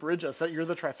 that's how you bridge us. That you're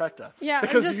the trifecta. Yeah, I'm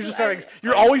because just- you just have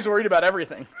you're always worried about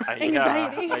everything.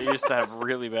 Anxiety. I used to have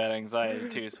really bad anxiety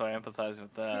too, so I empathize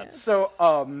with that. Yeah. So,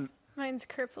 Mine's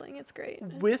crippling. It's great.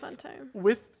 It's with a fun time.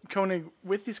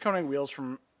 with these Koenig wheels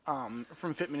from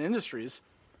Fitment Industries,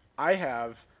 I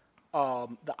have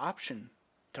the option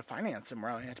to finance them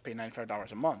where I only have to pay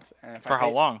 $95 a month. And if For I how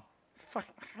pay- long? Fuck,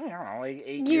 I don't know, like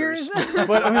 8 Years. years.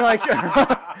 But I mean, like,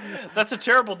 That's a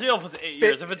terrible deal with 8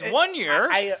 years. If it's 1 year, all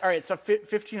right. So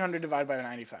 1,500 divided by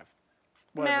 95.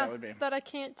 Whatever Math that would be. that I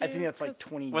can't do. I think that's like 'cause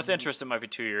 20. with interest, it might be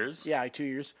 2 years. Yeah, like 2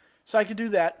 years. So I could do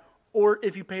that. Or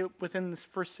if you pay within this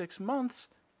first 6 months,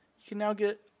 you can now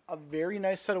get a very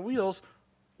nice set of wheels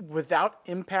without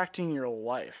impacting your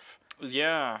life.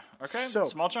 Yeah. Okay. So-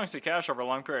 Small chunks of cash over a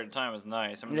long period of time is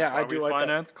nice. I mean, Yeah, that's why I do we like that.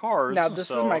 finance cars. Now, this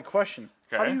is so- my question.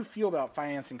 How Okay. do you feel about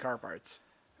financing car parts?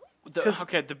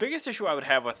 The biggest issue I would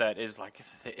have with that is like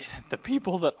the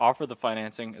people that offer the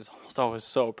financing is almost always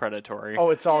so predatory. Oh,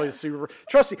 it's always super.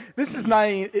 Trust me, this is not.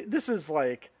 This is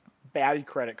like bad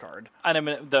credit card. And I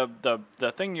mean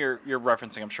the thing you're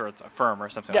referencing, I'm sure it's a firm or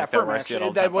something Yeah, like that. firm where I see it all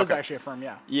actually. the That time. was Okay. actually a firm.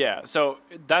 Yeah. Yeah, so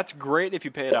that's great if you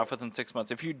pay it off within 6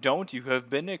 months. If you don't, you have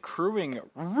been accruing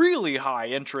really high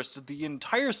interest the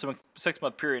entire 6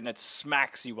 month period, and it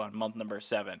smacks you on month number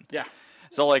 7. Yeah.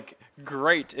 So, like,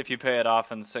 great if you pay it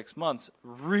off in 6 months.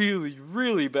 Really,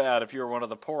 really bad if you're one of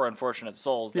the poor, unfortunate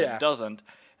souls that Yeah. doesn't.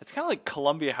 It's kind of like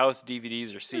Columbia House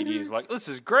DVDs or CDs. Like, this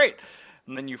is great.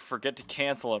 And then you forget to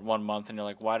cancel it 1 month, and you're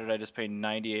like, why did I just pay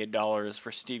 $98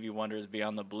 for Stevie Wonder's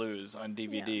Beyond the Blues on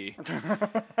DVD?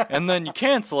 And then you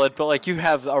cancel it, but, like, you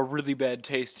have a really bad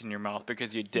taste in your mouth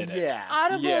because you did it. Yeah.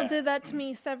 Audible Yeah. did that to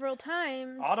me several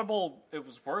times. Audible, it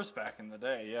was worse back in the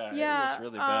day. Yeah, Yeah, it was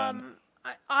really bad.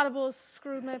 Audible has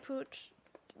screwed my pooch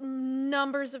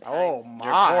numbers of Oh times. my.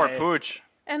 Your poor pooch.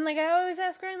 And like I always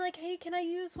ask Ryan, like, hey, can I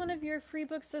use one of your free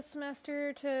books this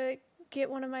semester to get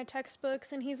one of my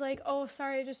textbooks? And he's like, oh,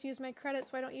 sorry, I just used my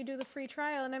credits. Why don't you do the free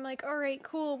trial? And I'm like, all right,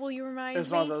 cool. Will you remind It's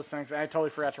me? one of those things. I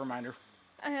totally forgot to remind her.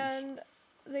 And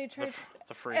they tried.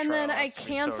 The free And trial then I has to be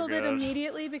so canceled it good.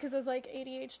 immediately because I was like,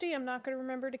 ADHD, I'm not going to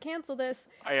remember to cancel this.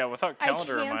 Oh, yeah, without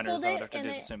calendar I reminders, canceled I would it, have to and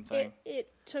do the same thing.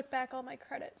 It took back all my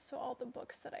credits, so all the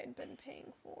books that I had been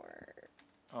paying for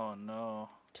Oh, no.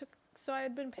 So I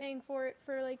had been paying for it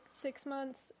for like 6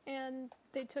 months, and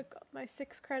they took my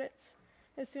 6 credits.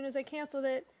 As soon as I canceled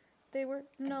it, they were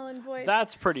null and void.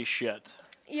 That's pretty shit.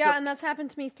 Yeah, So- and that's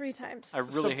happened to me 3 times. I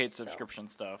really So- hate so- subscription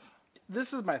stuff.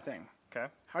 This is my thing. Okay?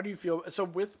 How do you feel? So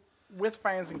with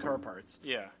financing car parts,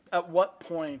 Yeah. at what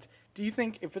point do you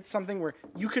think if it's something where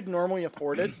you could normally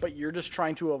afford it, but you're just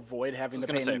trying to avoid having the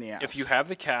I was pain gonna in the say, ass? if you have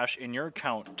the cash in your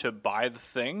account to buy the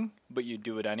thing, but you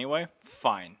do it anyway,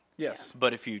 fine. Yes.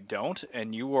 But if you don't,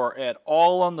 and you are at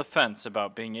all on the fence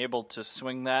about being able to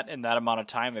swing that in that amount of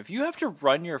time, if you have to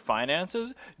run your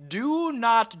finances, do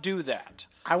not do that.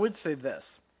 I would say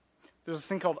this. There's this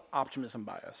thing called optimism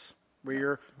bias, where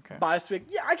you're Okay. biased to be like,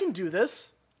 yeah, I can do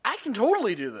this. I can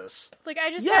totally do this. Like,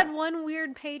 I just Yeah. had one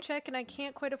weird paycheck, and I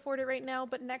can't quite afford it right now,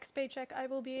 but next paycheck I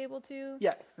will be able to.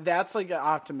 Yeah, that's like an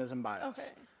optimism bias. Okay.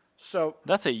 So,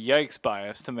 That's a yikes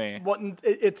bias to me. what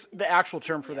it's the actual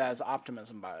term for that is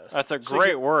optimism bias. That's a So great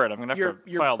you're- word. I'm going to You're, have to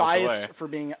you're file this biased away. for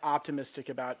being optimistic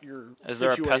about your Is there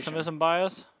a situation. pessimism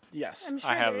bias? Yes. I'm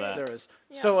sure I have there that. is. There is.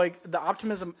 Yeah. So like the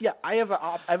optimism, yeah, I have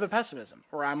a pessimism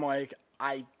where I'm like,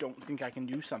 I don't think I can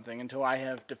do something until I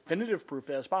have definitive proof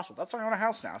that it's possible. That's why I own a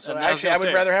house now. So And I was actually, I gonna would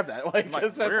say, rather have that. Like, I'm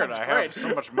like, that weird, sounds I great. have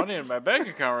so much money in my bank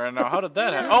account right now. How did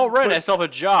that happen? Oh, right, I still have a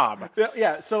job.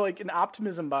 Yeah. So like an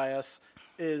optimism bias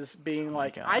is being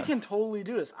like, God. I can totally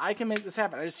do this. I can make this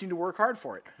happen. I just need to work hard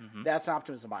for it. Mm-hmm. That's an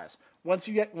optimism bias. Once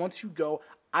you go,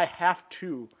 I have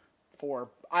to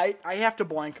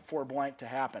blank for blank to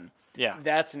happen. Yeah.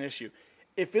 That's an issue.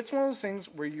 If it's one of those things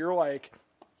where you're like,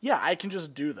 yeah, I can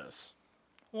just do this.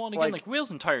 Well, and again, Like- like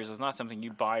wheels and tires is not something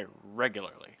you buy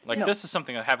regularly. Like No. this is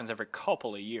something that happens every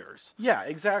couple of years. Yeah,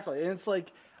 exactly. And it's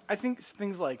like, I think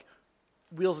things like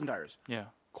wheels and tires, Yeah.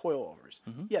 coilovers.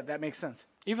 Yeah, that makes sense.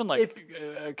 Even like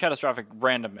a catastrophic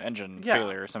random engine Yeah.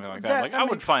 failure or something like that. That- Like that I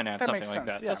would makes- finance that something makes like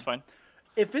sense, that. yeah. That's fine.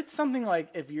 If it's something like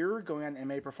if you're going on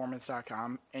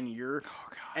maperformance.com and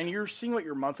you're seeing what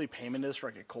your monthly payment is for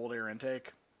like a cold air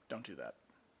intake, don't do that.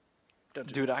 Don't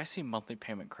do Dude, I see monthly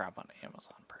payment crap on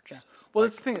Amazon purchases. Well,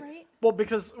 that's the thing. Right? Well,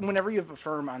 because whenever you have a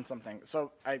firm on something,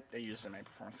 so I used MA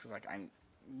Performance because like I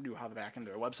knew how the back end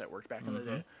of their website worked back in the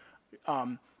day.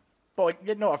 But like,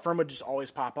 a firm would just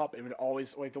always pop up. It would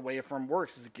always, like, the way a firm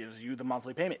works is it gives you the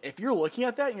monthly payment. If you're looking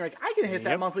at that and you're like, I can hit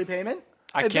that Yep. monthly payment.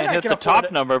 I and then can't hit can the afford top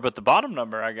it. number, but the bottom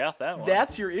number, I got that one.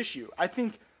 That's your issue. I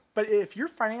think, but if you're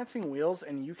financing wheels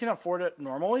and you can afford it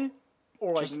normally,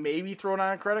 or like maybe throw it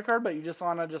on a credit card, but you just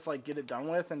want to just like get it done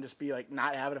with and just be like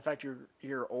not have it affect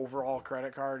your overall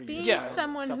credit card. Being Yeah.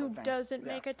 someone who Separate thing. doesn't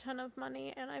Yeah. make a ton of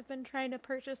money, and I've been trying to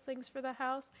purchase things for the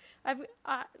house,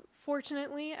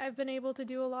 fortunately I've been able to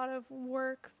do a lot of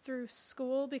work through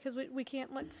school because we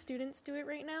can't let students do it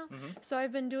right now. So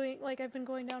I've been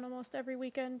going down almost every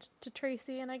weekend to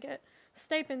Tracy, and I get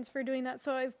stipends for doing that.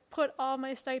 So I've put all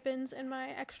my stipends and my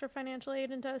extra financial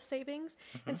aid into savings,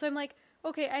 and so I'm like,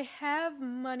 okay, I have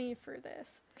money for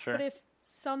this, Sure. but if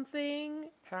something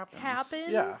happens,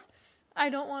 Yeah. I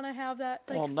don't want to have that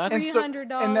like Well, that's-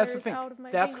 $300 and that's the thing. out of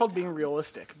my That's bank called being account.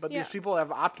 realistic. But Yeah. these people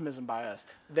have optimism bias.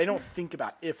 They don't think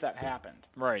about if that happened.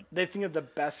 Right. They think of the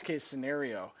best case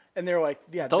scenario, and they're like,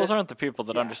 "Yeah, Those that- aren't the people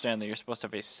that yeah. understand that you're supposed to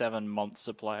have a 7-month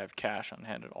supply of cash on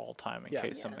hand at all time in Yeah.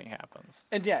 case Yeah. something happens.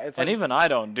 And yeah, it's And like, even I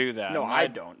don't do that. no, And I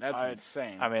don't. That's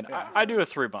insane. I mean, Yeah. I do a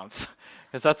 3-month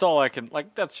because that's all I can.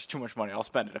 Like, that's just too much money. I'll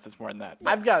spend it if it's more than that.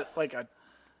 I've got like I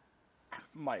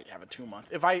might have a 2-month.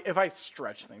 If I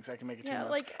stretch things, I can make a 2 Yeah,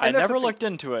 month. like I And that's the never thing. looked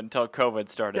into it until COVID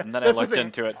started, Yeah, and then I that's the looked thing.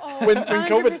 into it. oh, when COVID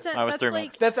 100%, I was that's 3 like,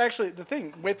 months. That's actually the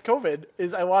thing with COVID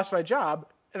is I lost my job,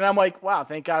 and I'm like, wow,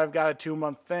 thank God I've got a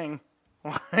 2-month thing.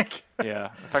 Like, Yeah.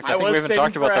 In fact, I I think was we even saving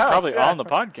talked for about a that house, probably yeah. on the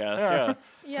podcast. Yeah.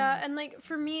 yeah, and like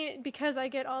for me, because I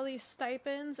get all these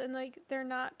stipends and like they're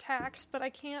not taxed, but I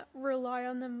can't rely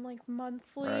on them like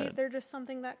monthly. Right. They're just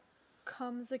something that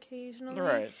comes occasionally.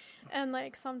 Right. And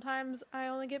like sometimes I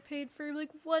only get paid for like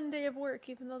 1 day of work,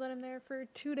 even though that I'm there for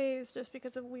 2 days just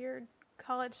because of weird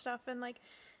college stuff. And like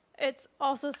it's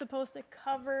also supposed to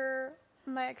cover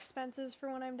my expenses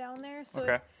for when I'm down there. So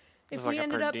Okay. if Is it we like a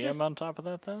ended per up diem just on top of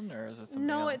that then, or is it something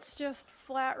no, else? it's just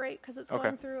flat rate because it's Okay.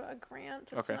 going through a grant.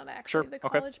 It's Okay. not actually Sure. the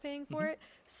Okay. college paying for it.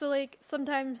 So like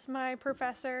sometimes my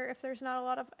professor, if there's not a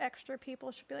lot of extra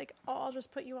people, she'll be like, "Oh, I'll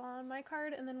just put you all on my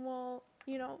card, and then we'll,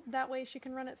 that way she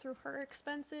can run it through her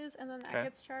expenses, and then that Okay.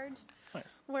 gets charged.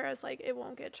 Nice. Whereas like it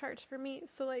won't get charged for me.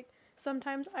 So like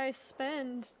sometimes I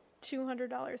spend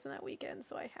 $200 in that weekend,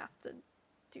 so I have to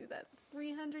do that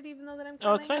 300 even though that I'm.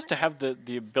 Oh, it's counting nice on to it. have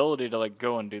the ability to like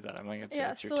go and do that. I mean, it's,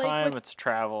 Yeah, it's your so, like, time, with- it's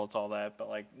travel, it's all that. But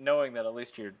like knowing that at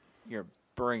least you're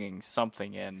bringing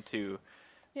something in to,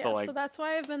 Yeah, but, like- so that's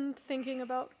why I've been thinking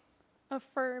about a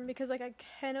firm because like I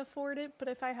can afford it, but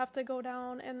if I have to go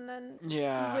down and then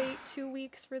Yeah. wait 2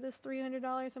 weeks for this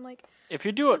 $300, I'm like, if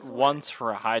you do it This once works.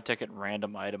 for a high ticket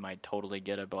random item, I totally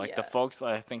get it. But like the Yeah. folks that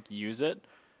I think use it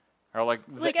are like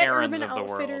the like at errands Urban of the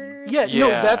world. Outfitters. yeah, no,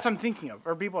 Yeah. that's what I'm thinking of,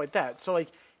 or people like that. So like,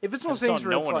 if it's I one of just those things don't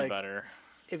where know it's any like, better.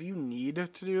 if you need to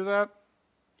do that,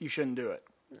 you shouldn't do it.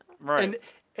 Right. And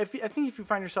I think if you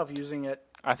find yourself using it,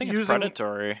 I think it's using-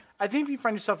 predatory. I think if you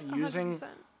find yourself using 100%.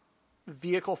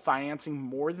 vehicle financing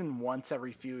more than once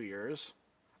every few years,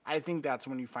 I think that's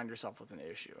when you find yourself with an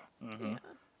issue. Mm-hmm. Yeah.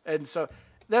 And so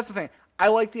that's the thing. I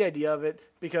like the idea of it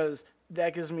because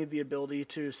that gives me the ability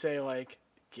to say like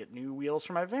get new wheels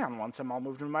for my van once I'm all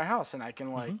moved into my house, and I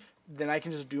can like then I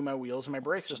can just do my wheels and my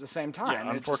brakes at the same time. Yeah, and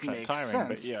it just unfortunate makes timing, sense.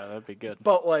 but yeah, that'd be good.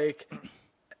 But like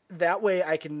that way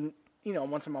I can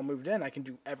once I'm all moved in, I can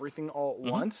do everything all at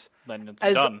once. Then it's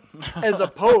As- done. As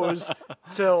opposed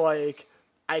to like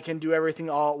I can do everything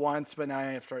all at once, but now I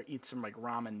have to eat some like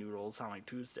ramen noodles on like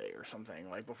Tuesday or something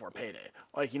like before payday.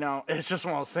 Like it's just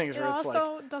one of those things It where it's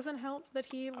also doesn't help that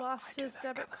he lost his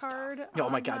debit card. Oh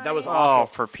my on God, that was my awful. Oh,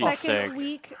 for Pete's second sake.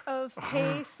 week of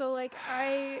pay, so like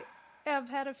I have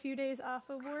had a few days off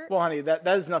of work. Well, honey, that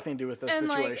has nothing to do with this and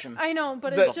situation. like I know,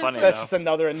 but That- it's just funny, like, that's just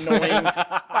another annoying.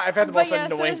 I've had the but most yeah,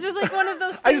 so annoying. it's just like one of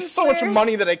those things I have so much where-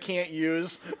 money that I can't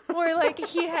use. where like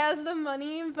he has the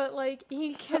money, but like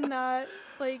he cannot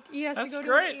Like he has That's to go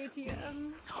great. to the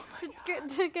ATM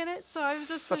to get it. So I'm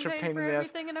just Such a paying pain for in the ass.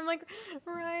 everything, and I'm like,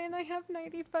 Ryan, I have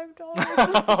 $95.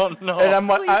 Oh no! And I'm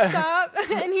like, Please stop.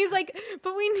 And he's like,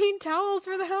 but we need towels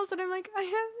for the house, and I'm like, I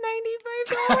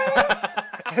have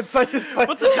 $95. it's like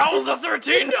But the towels are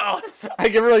 $13. I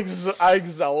give her like I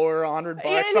Zello her $100.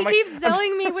 Yeah, and I'm he like, keeps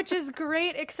Zelling me, which is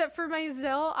great, except for my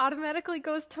Zelle automatically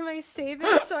goes to my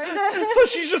savings, so I'm not. so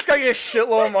she's just got a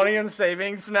shitload of money in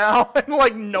savings now, and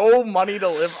like no money to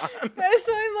live on.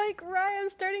 So I'm like, Ryan, I'm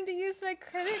starting to use my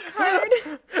credit card.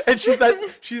 And she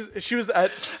was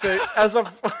at as of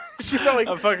she's at like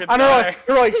I'm fucking on dying.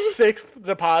 her like sixth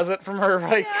deposit from her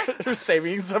like her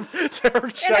savings to her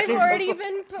And checking. I've already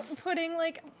been putting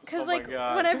like, because Oh my like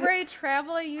God. whenever I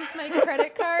travel, I use my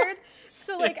credit card.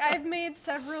 So like I've made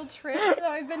several trips, so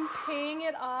I've been paying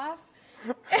it off.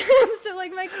 And so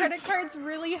like my credit card's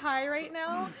really high right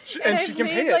now, and I've she can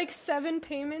pay made it. like 7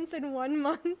 payments in 1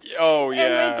 month. Oh yeah.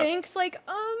 And my bank's like,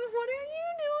 what are you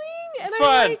doing? And It's I'm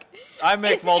fine. like, I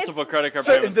make it's- multiple it's- credit card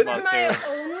So payments is a it- month my too.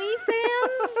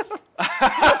 OnlyFans.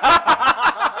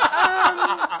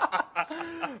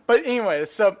 But anyway,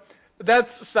 so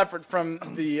that's separate from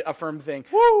the Affirm thing.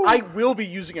 I will be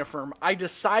using Affirm. I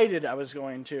decided I was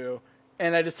going to,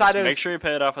 and I decided. I Make was- sure you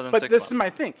pay it off within But 6 this months. is my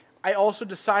thing. I also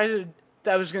decided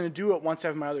that I was going to do it once I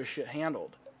have my other shit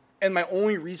handled. And my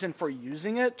only reason for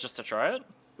using it Just to try it.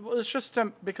 was just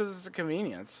because it's a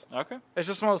convenience. Okay. It's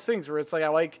just one of those things where it's like I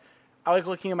like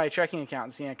looking at my checking account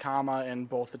and seeing a comma in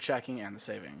both the checking and the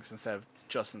savings instead of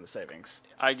just in the savings.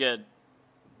 I get.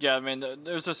 Yeah, I mean,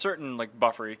 there's a certain like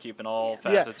buffer you keep in all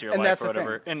facets of your and life that's or the thing.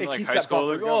 whatever. In It like keeps high that school,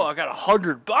 buffer like, oh, going. I got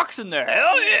 $100 in there.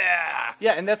 Hell yeah!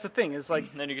 Yeah, and that's the thing. It's like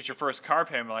And then you get your first car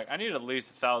payment, like I need at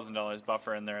least $1,000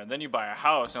 buffer in there, and then you buy a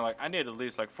house, and like I need at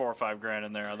least like $4 or $5 grand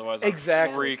in there, otherwise I'm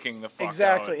Exactly. freaking the fuck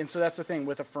exactly. out. And so that's the thing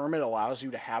with Affirm. It allows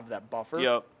you to have that buffer.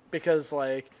 Yep. Because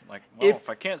like, Like, well, If- if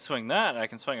I can't swing that, I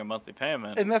can swing a monthly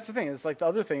payment. and that's the thing. Is like the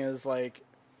other thing is like,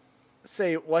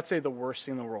 let's say the worst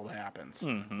thing in the world happens,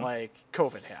 like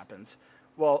COVID happens.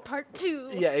 Well, Part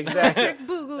 2. yeah, exactly. Electric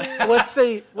Boogaloo. let's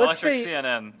say Electric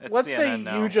CNN. It's let's CNN say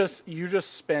now. you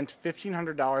just spent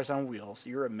 $1,500 on wheels.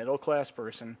 You're a middle class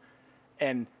person,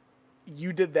 and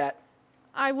you did that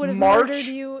I would have March. murdered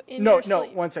you in no, your no.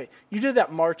 sleep. One second. You did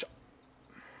that March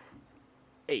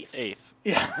 8th. 8th.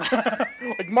 Yeah,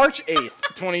 like March 8th,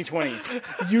 2020.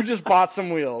 You just bought some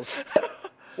wheels.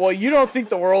 Well, you don't think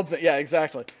the world's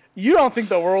exactly. You don't think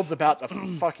the world's about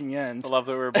to fucking end. I love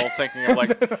that we were both thinking of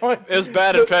like it was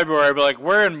bad in February, but like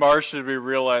where in March did we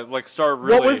realize start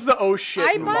really What was the oh shit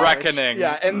I in bought- March? Reckoning.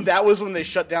 Yeah, and that was when they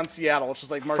shut down Seattle, which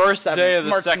was like March First 7th, day of the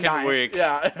March second 9th. week.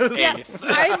 Yeah, it was,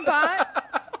 I bought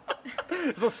it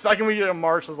was the second week of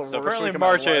March was the So worst apparently week of my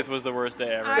March life. 8th was the worst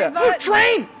day ever. I Yeah. bought-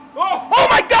 Train! Oh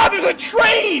my God! There's a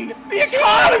train! The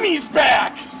economy's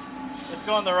back. It's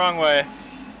going the wrong way.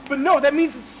 But no, that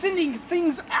means it's sending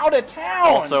things out of town.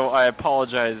 Also, I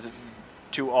apologize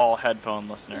to all headphone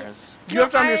listeners. you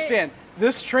have to I- understand,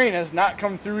 this train has not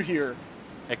come through here.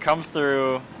 It comes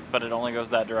through, but it only goes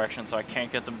that direction, so I can't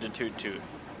get them to toot toot.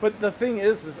 But the thing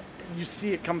is you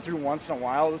see it come through once in a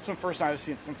while. This is the first time I've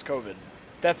seen it since COVID.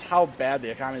 That's how bad the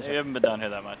economy's We been. haven't been down here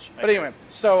that much. But anyway,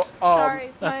 so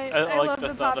Sorry, That's, I like love the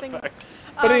the sound popping. effect.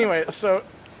 But Um, anyway, so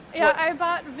Yeah, I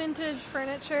bought vintage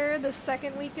furniture the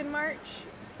second week in March.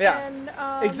 yeah, And,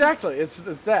 exactly. It's that.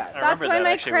 I That's remember why that,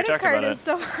 my actually. We credit talked card about is it.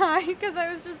 so high, because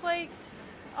I was just like,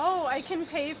 oh, I can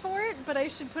pay for it, but I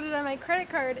should put it on my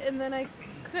credit card, and then I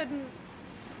couldn't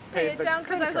pay Pay it the down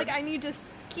because I was credit like, I need to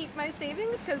keep my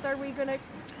savings, because are we going to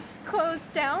close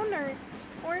down or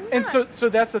not? And so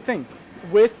that's the thing.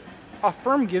 With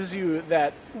Affirm gives you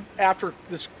that after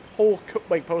this whole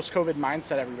post-COVID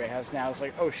mindset everybody has now. It's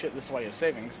like, oh shit, this is why you have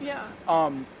savings. Yeah.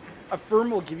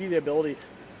 Affirm will give you the ability.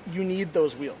 You need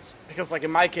those wheels because, like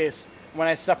in my case, when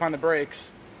I step on the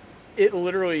brakes, it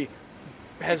literally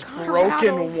has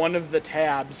broken rattles. one of the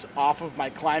tabs off of my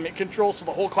climate control, so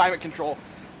the whole climate control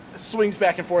swings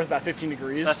back and forth about 15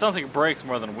 degrees. That sounds like brakes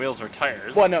more than wheels or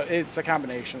tires. Well, no, it's a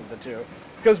combination of the two.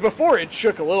 Because before it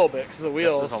shook a little bit because the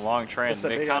wheels. This is a long train. This is a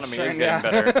The big-ass economy train, is getting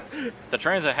yeah. better. The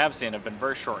trains I have seen have been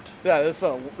very short. Yeah, this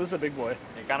is a big boy.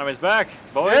 The economy's back,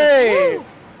 boys. Hey!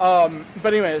 But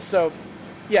anyway, so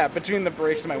yeah, between the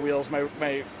brakes and my wheels,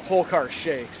 my whole car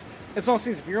shakes. It's one of those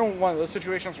things. If you're in one of those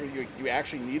situations where you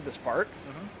actually need this part,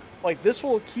 like this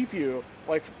will keep you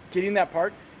like getting that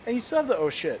part, and you still have the oh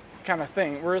shit kind of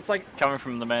thing where it's like Coming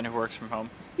from the man who works from home.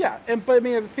 yeah, but I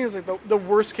mean the thing is like the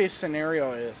worst case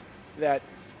scenario is that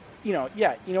you know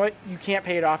what, you can't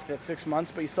pay it off that 6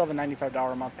 months, but you still have a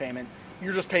 $95 a month payment.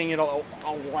 You're just paying it a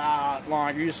lot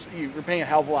longer. You're paying a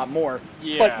hell of a lot more.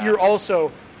 Yeah. But you're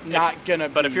also not gonna.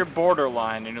 But if you're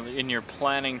borderline and you're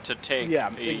planning to take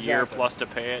Yeah, a year exactly. plus to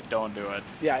pay it, don't do it.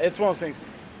 yeah, it's one of those things.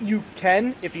 You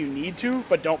can if you need to,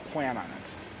 but don't plan on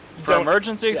it. For Don't-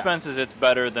 emergency yeah. expenses, it's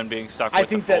better than being stuck I with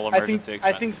think the full that emergency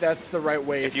expense. I think that's the right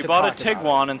way. if you to bought a talk about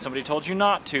it. Tiguan and somebody told you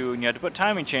not to, and you had to put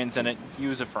timing chains in it,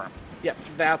 use a firm. Yeah,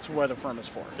 that's what a firm is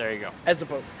for. There you go. As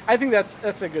opposed, I think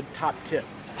that's a good top tip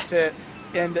to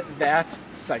end that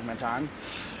segment on.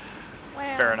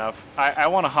 Wow. Fair enough. I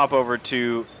want to hop over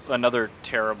to another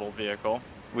terrible vehicle.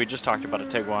 We just talked about a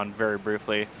Tiguan very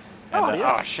briefly. And, Oh,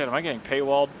 yes. shit, am I getting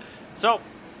paywalled? So,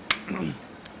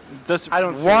 this I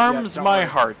don't see it yet, warms don't my worry.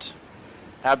 heart.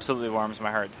 Absolutely warms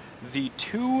my heart. The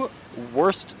two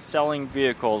worst selling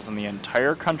vehicles in the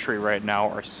entire country right now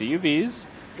are CUVs,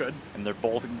 Good, and they're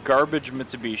both garbage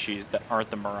Mitsubishis that aren't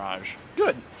the Mirage.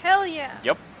 good, Hell yeah.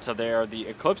 Yep. So they are the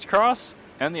Eclipse Cross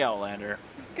and the Outlander.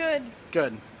 Good.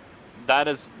 good. That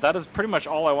is pretty much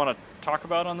all I want to talk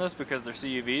about on this because they're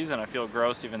CUVs and I feel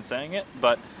gross even saying it.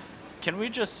 But can we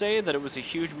just say that it was a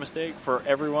huge mistake for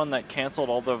everyone that canceled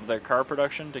all of their car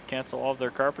production to cancel all of their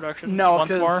car production No,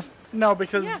 once more?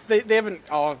 because Yeah. they haven't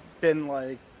all been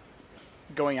like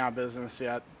going out of business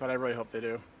yet, but I really hope they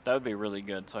do. That would be really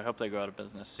good. So I hope they go out of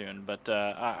business soon. But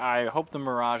I hope the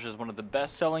Mirage is one of the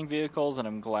best-selling vehicles, and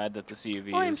I'm glad that the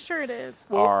CUVs Oh, I'm sure it is.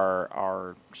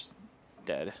 are just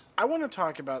dead. I want to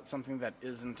talk about something that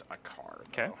isn't a car,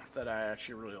 though, 'Kay. that I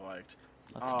actually really liked.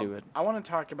 Let's do it. I want to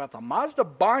talk about the Mazda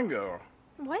Bongo.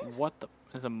 What? What the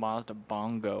is a Mazda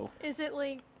Bongo? Is it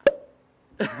like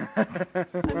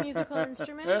a musical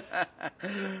instrument?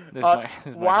 This Why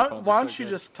microphones why are don't so you good.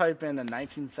 just type in a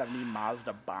 1970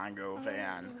 Mazda Bongo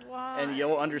van, Why? and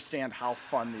you'll understand how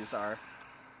fun these are.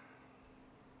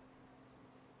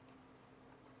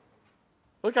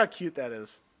 Look how cute that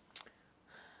is.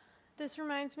 This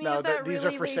reminds me No, of that these are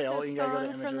really for sale. racist You gotta go to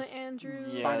song from images. the Andrew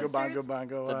Yes. Bongo, sisters. bongo,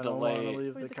 bongo. The I don't wanna delay.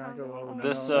 leave the Where's the Congo. Congo? Oh,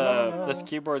 This no. this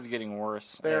keyboard's getting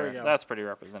worse. There we go. That's pretty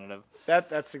representative.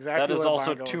 That's exactly. That is what a also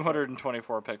bongo looks like.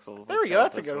 224 pixels. There Let's we go go. with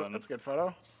That's a this good. one. That's a good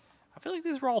photo. I feel like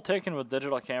these were all taken with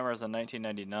digital cameras in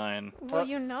 1999. Well,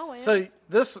 you know it. So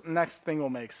this next thing will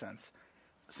make sense.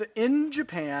 So in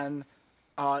Japan,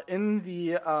 in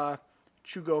the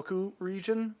Chugoku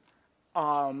region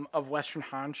of Western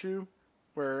Honshu,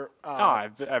 where I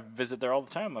visit there all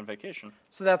the time on vacation.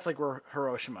 so that's like where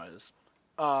Hiroshima is.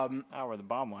 Where the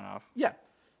bomb went off. Yeah.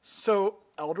 So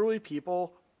elderly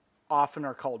people often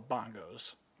are called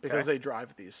bongos because Okay. they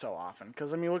drive these so often.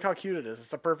 Because I mean, look how cute it is.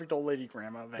 It's a perfect old lady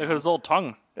grandma van. Look at his little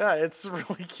tongue. Yeah, it's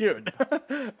really cute.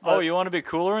 Oh, you want to be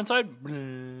cooler inside?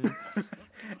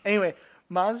 Anyway,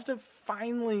 Mazda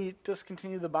finally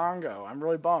discontinued the bongo. I'm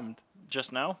really bummed.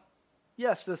 Just now?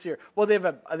 Yes, this year. Well, they've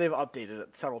updated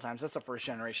it several times. That's the first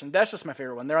generation. That's just my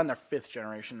favorite one. They're on their 5th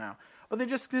generation now, but they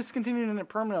just discontinued it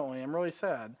permanently. I'm really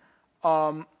sad.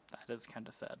 That is kind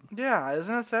of sad. Yeah,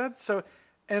 isn't it sad? So,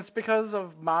 and it's because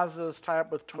of Mazda's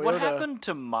tie-up with Toyota. What happened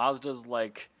to Mazda's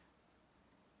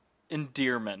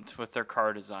endearment with their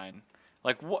car design?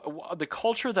 Like the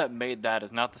culture that made that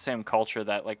is not the same culture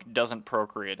that doesn't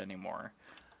procreate anymore.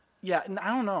 Yeah, and I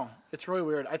don't know. It's really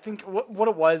weird. I think what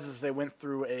it was is they went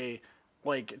through a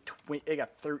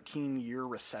 13-year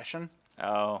recession,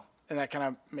 Oh, and that kind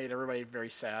of made everybody very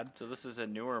sad. so this is a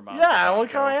newer Mazda. Yeah,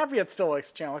 look how Bongo. happy it still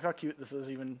looks, Chan. Look how cute this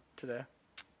is even today.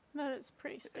 That is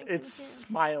pretty stinking. It's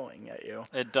smiling at you.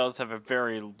 It does have a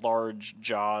very large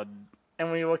jawed And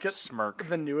when you look at smirk.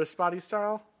 the newest body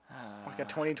style, like a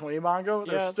 2020 Bongo,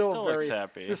 they're Yeah, it still still very looks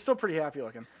happy. They're still pretty happy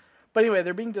looking. But anyway,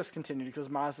 they're being discontinued because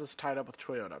Mazda's tied up with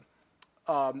Toyota,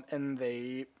 and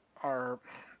they are.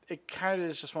 It kind of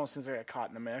is just one of those things that got caught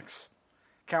in the mix,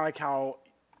 kind of like how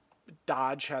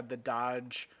Dodge had the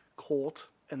Dodge Colt,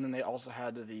 and then they also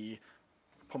had the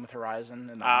Plymouth Horizon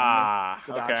and the Omni,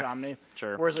 the Dodge okay. Omni.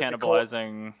 Sure. Whereas, like, the Colt-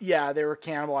 Cannibalizing. Yeah, they were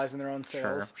cannibalizing their own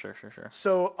sales. Sure.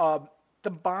 So the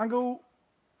Bongo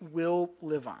will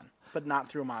live on, but not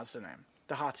through a Mazda name.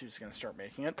 Daihatsu's going to start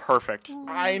making it. Perfect.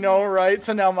 I know, right?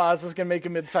 So now Mazda's going to make a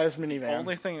mid-sized minivan.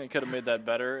 Only thing that could have made that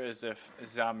better is if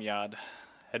Zamyad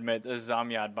had made the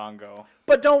Zamyad Bongo.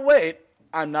 But don't wait.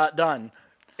 I'm not done.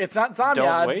 It's not Zamyad.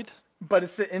 Don't wait. But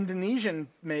it's the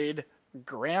Indonesian-made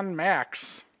Grand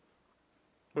Max.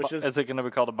 Which is, Is it going to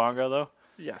be called a Bongo though?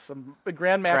 yes, a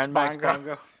Grand Max Grand Max Bongo.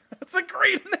 Bongo. It's a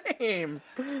great name.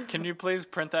 Can you please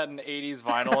print that in 80s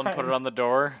vinyl and put it on the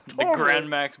door? The Totally. Grand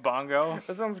Max Bongo.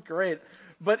 That sounds great.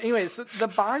 But anyway, so the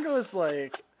Bongo is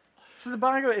like, so the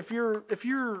Bongo, if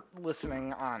you're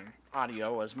listening on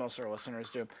audio, as most of our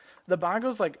listeners do. The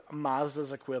Bongo's like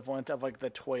Mazda's equivalent of like the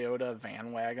Toyota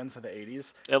van wagons of the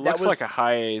 80s. It looks like a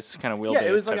high-ace kind of wheelbase. Yeah,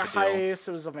 it was like type a of deal. high-ace.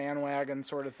 It was a van wagon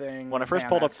sort of thing. When I first Van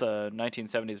pulled up X. the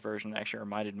 1970s version, it actually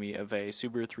reminded me of a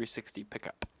Subaru 360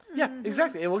 pickup. Yeah,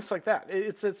 exactly. It looks like that.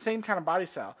 It's the same kind of body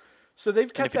style. So they've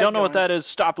kept And if you don't know what going. that is,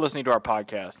 stop listening to our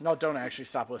podcast. No, don't actually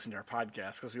stop listening to our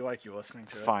podcast because we like you listening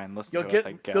to it. Fine, listen You'll to get us,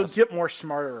 I guess. you'll get more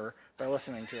smarter by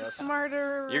listening to us.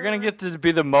 Smarter. You're going to get to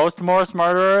be the more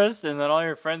smarterest, and then all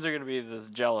your friends are going to be this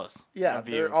jealous Yeah, of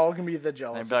you. they're all gonna be the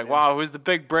jealous. And they'd be like, of you. wow, who's the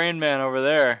big brain man over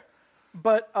there?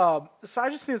 But so I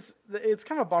just think it's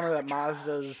kind of a bummer that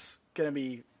Mazda's gonna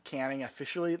be canning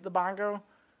officially the Bongo,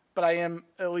 but I am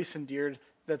at least endeared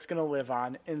that's gonna live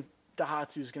on, and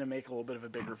Daihatsu's gonna make a little bit of a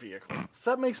bigger vehicle.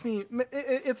 So that makes me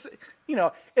it's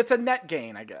it's a net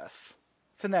gain, I guess.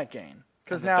 It's a net gain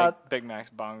because And now the Big Max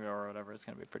Bongo or whatever, it's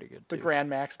going to be pretty good, the too. Grand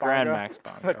Max Bongo, Grand Max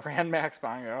Bongo. the Grand Max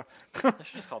Bongo. They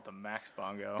should just call it the Max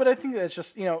Bongo. But I think that's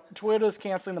just, Toyota's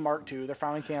canceling the Mark II. They're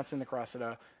finally canceling the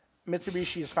Cressida.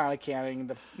 Mitsubishi is finally canceling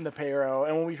the Pajero.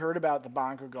 And when we heard about the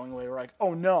Bongo going away, we're like,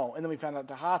 oh no. And then we found out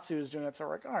Daihatsu is doing it. So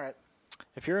we're like, all right.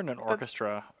 If you're in an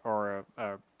orchestra or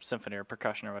a symphony or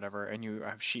percussion or whatever, and you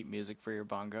have sheet music for your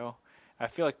bongo, I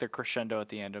feel like the crescendo at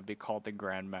the end would be called the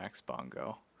Grand Max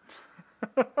Bongo.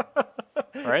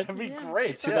 Right? That'd be Yeah.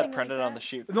 great. See Yeah. that like printed on that. the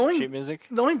sheet, The only- sheet music?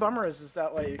 The only bummer is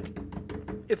that, like,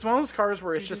 it's one of those cars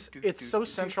where it's so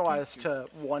centralized to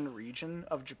one region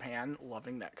of Japan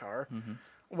loving that car. Mm-hmm.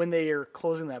 When they are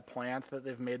closing that plant that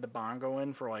they've made the Bongo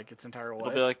in for, like, its entire life.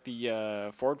 It'll be like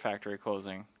the Ford factory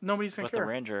closing nobody's going with to care.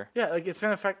 the Ranger. Yeah, like, it's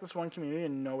going to affect this one community,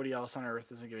 and nobody else on Earth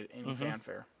is going to give it any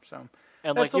fanfare. So, And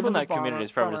that's like a even little that community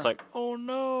is probably just bummer. like, oh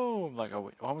no, like, oh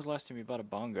wait, when was the last time you bought a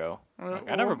bongo? Like, I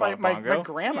Well, never bought a my bongo.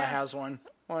 grandma Yeah. has one.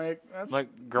 Like, that's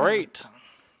Like, great.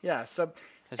 yeah. So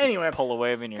As anyway, you pull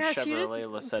away in your Gosh, you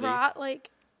Chevrolet just Lacetti. brought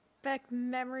back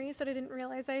memories that I didn't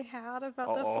realize I had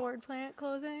about the Uh-oh. Ford plant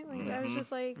closing. Like I was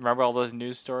just like, Remember all those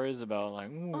news stories about like,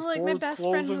 ooh, oh, like my Ford's best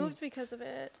friend closing? moved because of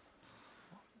it.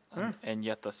 And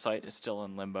yet the site is still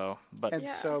in limbo. But and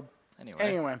Yeah. so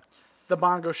anyway. the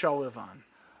Bongo shall live on.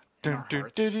 in our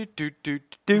hearts.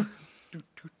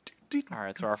 All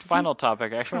right, so our final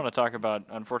topic, I actually want to talk about,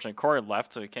 unfortunately, Corey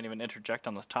left, so he can't even interject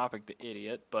on this topic, the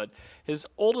idiot, but his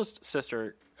oldest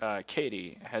sister,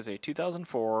 Katie, has a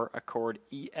 2004 Accord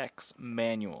EX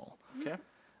manual, Okay.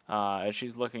 and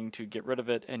she's looking to get rid of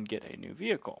it and get a new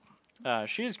vehicle.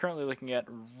 She is currently looking at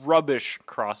rubbish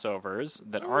crossovers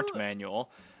that aren't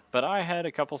manual, but I had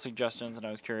a couple suggestions, and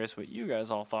I was curious what you guys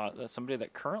all thought. That somebody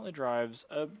that currently drives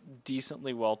a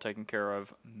decently well taken care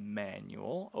of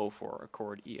manual 04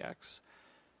 Accord EX,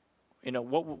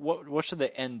 what should they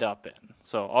end up in?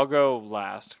 So I'll go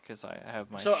last because I have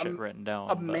my So, shit written down.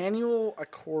 A but- manual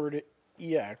Accord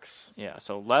EX, yeah,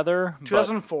 so leather, but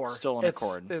 2004. still an it's,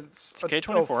 Accord. It's a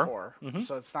K24. 04,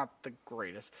 so it's not the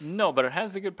greatest. No, but it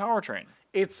has the good powertrain.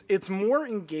 It's more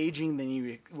engaging than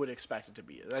you would expect it to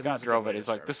be. I think Scott that's a drove good way it. to He's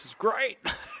like, describe this is great.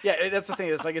 Yeah, that's the thing.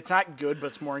 It's like it's not good, but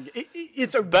it's more.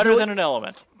 It's a Better good, than an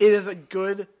Element. It is a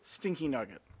good stinky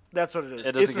nugget. That's what it is.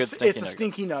 It is it's a good stinky It's a nugget.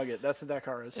 stinky nugget. That's what that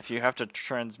car is. If you have to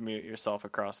transmute yourself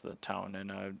across the town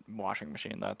in a washing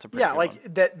machine, that's a pretty Yeah, good like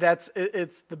one. that.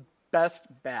 It's the best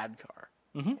bad car,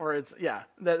 or it's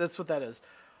that's what that is.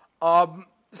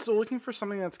 So looking for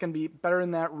something that's going to be better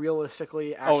than that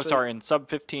realistically. Actually, Oh, sorry, in sub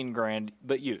 15 grand,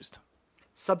 but used.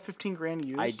 sub 15 grand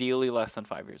used. Ideally less than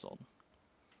 5 years old.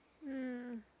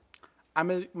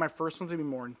 My first one's gonna be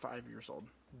more than 5 years old.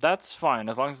 That's fine,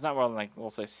 as long as it's not more than, like, we'll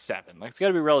say 7. Like, it's got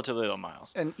to be relatively low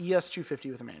miles. An ES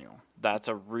 250 with a manual. That's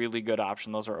a really good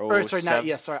option. Those are Or sorry, not 07.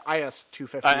 ES. Sorry, IS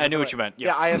 250. I knew what you meant,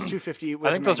 yeah. IS 250. With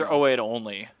I think a those are manual. 08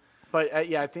 only. But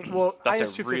yeah, I think That's a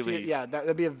IS 250. really- Yeah,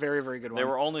 that'd be a very very good one. They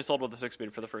were only sold with the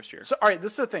 6-speed for the first year. So all right,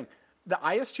 this is the thing. The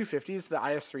IS 250s, the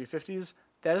IS 350s,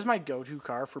 that is my go-to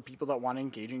car for people that want an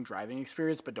engaging driving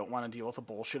experience but don't want to deal with the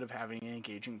bullshit of having an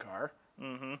engaging car.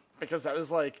 Mm-hmm. Because that was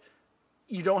like,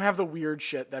 you don't have the weird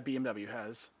shit that BMW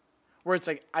has, where it's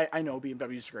like I know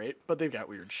BMW's great, but they've got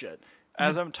weird shit.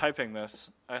 As I'm typing this,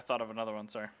 I thought of another one,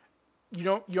 sorry.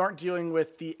 You aren't dealing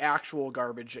with the actual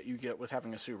garbage that you get with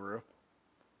having a Subaru.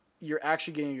 You're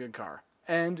actually getting a good car,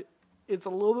 and it's a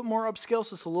little bit more upscale,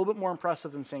 so it's a little bit more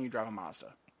impressive than saying you drive a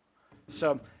Mazda.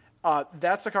 So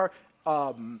that's a car.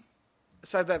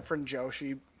 Said that friend Joe,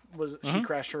 she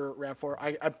crashed her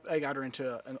RAV4. I got her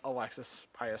into a Lexus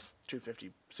IS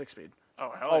 250 6-speed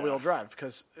Oh, hell all-wheel drive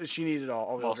because she needed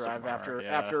all-wheel Most of drive them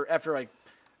are, after like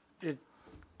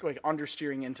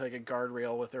understeering into like a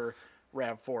guardrail with her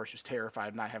RAV4. She was terrified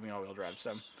of not having all-wheel drive.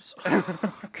 So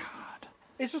Oh, God.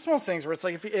 it's just one of those things where it's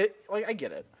like I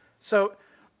get it. So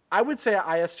I would say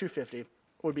IS 250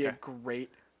 would be Okay.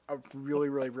 a really,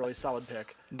 really, really solid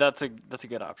pick. That's a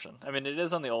good option. I mean, it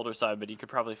is on the older side, but you could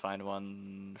probably find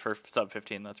one for sub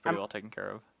 15 that's pretty well taken care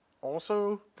of.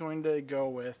 Also going to go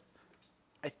with,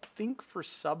 I think for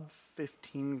sub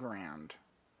 15 grand,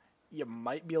 you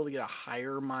might be able to get a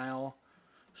higher mile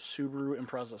Subaru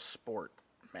Impreza Sport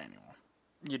manual.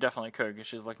 You definitely could, because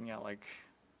she's looking at like,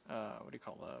 what do you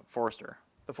call the Forester?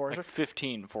 The Forester? Like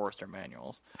 15 Forester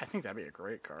manuals. I think that'd be a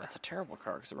great car. That's a terrible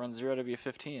car because it runs 0 to be a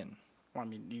 15. Well, I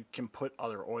mean, you can put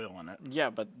other oil in it.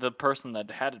 Yeah, but the person that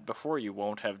had it before you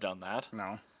won't have done that.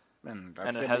 No. And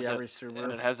that's And it going to has be every Subaru.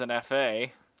 and it has an FA,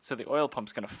 so the oil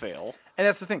pump's going to fail. And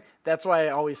that's the thing. That's why I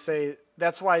always say,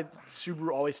 that's why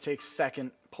Subaru always takes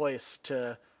second place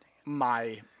to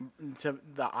the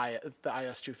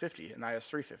IS 250 and the IS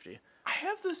 350. I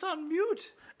have this on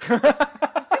mute.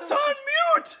 It's on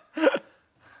mute.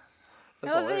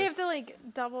 That's I love that you hilarious. have to like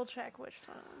double check which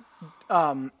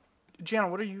phone. Gianna,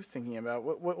 what are you thinking about?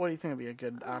 What do you think would be a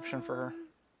good option for her?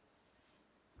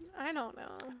 I don't know.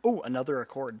 Oh, another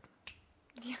Accord.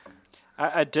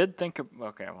 I did think of,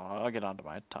 okay, well, I'll get on to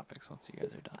my topics once you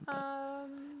guys are done.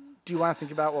 but- Do you want to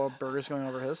think about while Burger's going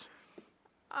over his?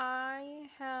 I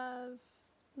have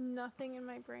nothing in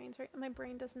my brains right. My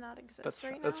brain does not exist That's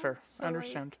right now. that's fair. So, I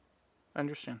understand. I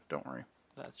understand. Don't worry.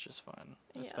 That's just fine.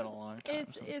 It's Yeah. been a long time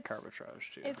It's- since it's-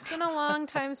 Carbitrage, too. It's been a long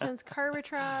time since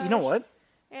Carbitrage. You know what?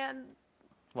 And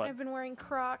What? I've been wearing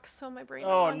Crocs, so my brain.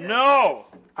 Oh, longer no!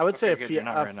 exists. I would say Okay, a, good, you're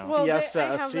not right now. Well, Fiesta I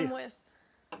have ST. them with.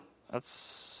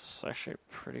 That's actually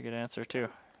a pretty good answer, too.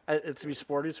 It's to be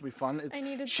sporty. It's to be fun. It's I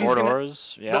needed she's Four gonna-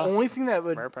 doors, yeah. The only thing that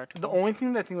would Very practical. the only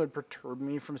thing that I think would perturb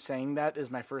me from saying that is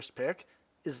my first pick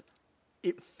is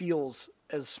it feels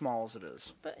as small as it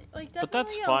is. But like But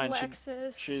definitely that's fine. a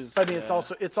Lexus. She's. I mean, it's yeah.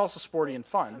 also sporty and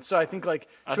fun. So I think like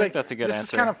I she's think like, that's a good this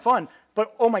answer. is kind of fun,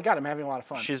 but oh my god, I'm having a lot of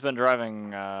fun. She's been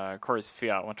driving Corey's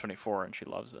Fiat 124 and she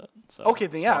loves it. So Okay,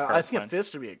 then small yeah, I car's think fine. a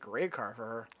Fist would be a great car for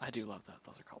her. I do love that.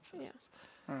 Those are called Yeah. fists.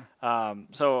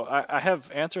 So I have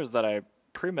answers that I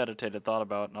premeditated, thought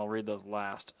about, and I'll read those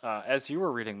last. As you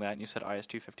were reading that, and you said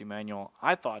IS250 manual,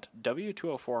 I thought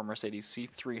W204 Mercedes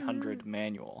C300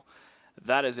 manual.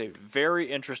 That is a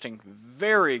very interesting,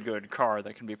 very good car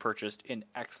that can be purchased in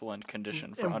excellent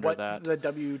condition for And under what that the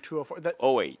W204? That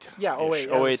 08. Yeah, 08, I was 08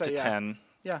 gonna to say, yeah. 10.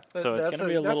 yeah, So it's that's gonna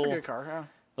be a that's little- a good car. Yeah.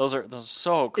 Those are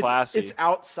so classy. It's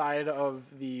outside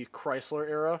of the Chrysler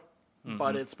era,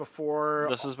 but it's before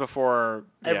This is before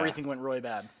yeah. everything went really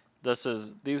bad.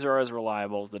 These are as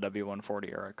reliable as the W140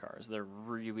 era cars. They're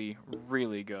really,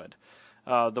 really good.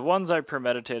 The ones I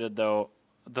premeditated, though,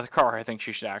 the car I think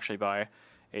she should actually buy,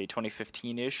 a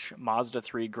 2015-ish Mazda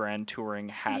 3 Grand Touring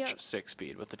hatch Yep.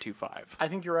 6-speed with the 2.5. I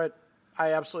think you're right.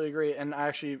 I absolutely agree. And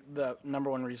actually, the number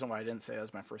one reason why I didn't say it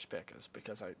as my first pick is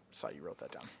because I saw you wrote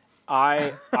that down.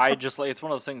 I just like, it's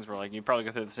one of those things where like you probably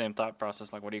go through the same thought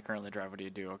process. Like, what do you currently drive? What do you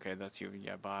do? Okay, that's you.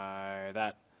 Yeah, buy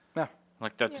that. Yeah.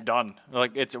 Like that's Yeah. done.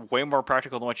 Like it's way more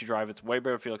practical than what you drive. It's way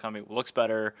better fuel economy. Looks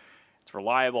better. It's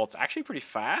reliable. It's actually pretty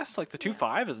fast. Like the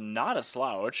 2.5 is not a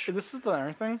slouch. This is the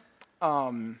other thing.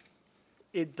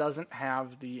 It doesn't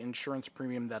have the insurance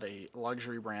premium that a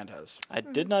luxury brand has. I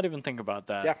did not even think about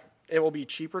that. Yeah, it will be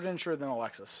cheaper to insure than a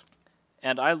Lexus.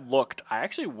 And I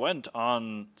actually went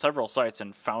on several sites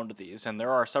and found these, and there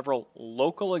are several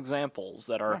local examples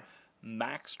that are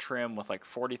max trim with like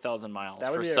 40,000 miles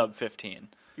That would for be a- sub 15.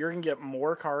 You're going to get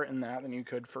more car in that than you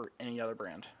could for any other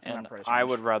brand. in And that price I range.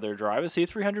 would rather drive a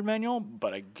C300 manual,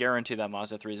 but I guarantee that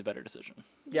Mazda 3 is a better decision.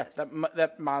 Yeah,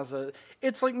 that Mazda.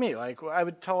 It's like me. Like I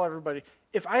would tell everybody,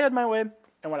 if I had my way,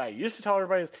 and what I used to tell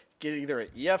everybody is get either an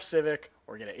EF Civic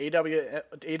or get an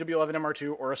AW11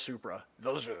 MR2 or a Supra.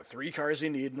 Those are the three cars you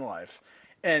need in life,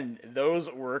 and those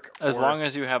work. As long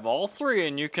as you have all three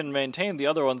and you can maintain the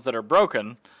other ones that are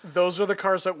broken. those are the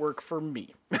cars that work for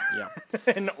me, Yeah.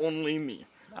 and only me.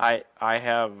 I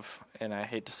have, and I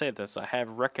hate to say this, I have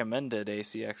recommended a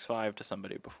CX-5 to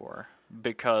somebody before.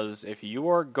 Because if you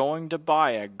are going to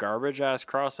buy a garbage-ass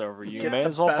crossover, you Get may the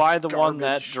as well best buy the one that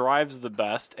garbage. drives the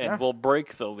best and Yeah. will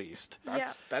break the least.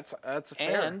 That's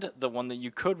fair. And the one that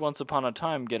you could once upon a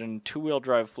time get in two-wheel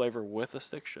drive flavor with a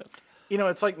stick shift. You know,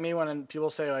 it's like me when people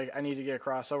say like I need to get a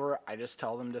crossover. I just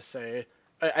tell them to say,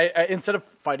 I instead of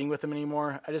fighting with them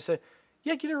anymore, I just say,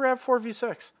 yeah, get a Rav4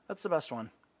 V6. That's the best one.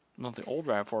 Well, the old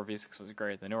RAV4 V6 was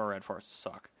great. The newer RAV4s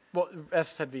suck. Well, S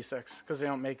said V6 because they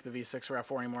don't make the V6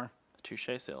 Rav4 anymore. Touche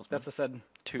salesman. That's a said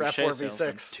Touche RAV4 salesman.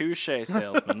 V6. Touche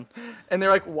salesman. And they're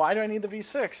like, why do I need the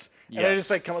V6? And I Yes. just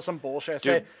like come up with some bullshit. I Dude,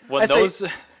 say, when I say, those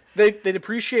they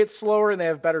depreciate slower and they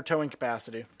have better towing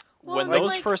capacity. Well, when and then,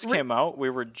 those like, first came out, we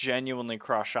were genuinely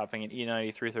cross shopping an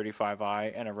E90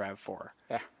 335i and a RAV4.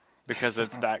 Yeah. because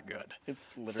it's that good. It's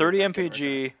literally 30 that good right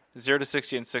mpg, 0 to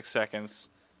 60 in 6 seconds.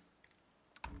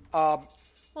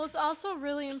 Well, it's also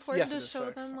really important yes, it to is show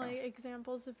 6, them yeah. like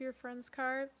examples of your friend's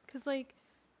car, because like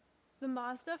the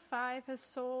Mazda 5 has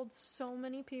sold so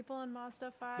many people on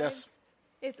Mazda 5s. Yes.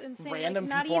 It's insane. Random like,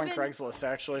 not people even, on Craigslist,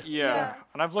 actually. Yeah,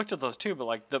 and I've looked at those too, but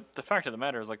like the fact of the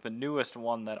matter is, like the newest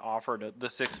one that offered the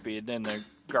 6-speed and the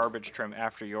garbage trim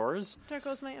after yours There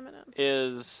goes my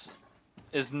M&Ms.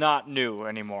 is not new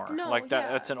anymore. No, like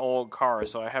that, yeah. it's an old car,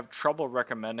 so I have trouble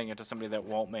recommending it to somebody that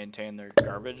won't maintain their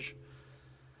garbage.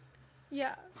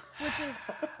 Yeah, which is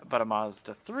But a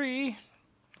Mazda 3,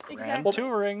 Grand exactly.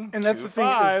 Touring, And that's the thing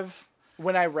is- 2.5.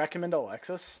 When I recommend a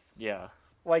Lexus, Yeah,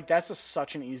 like that's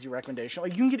such an easy recommendation.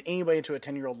 Like you can get anybody into a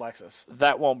 10-year-old Lexus.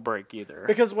 that won't break either.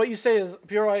 Because what you say is,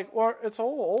 people are like, well, it's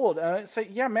old. And I say,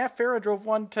 yeah, Matt Farah drove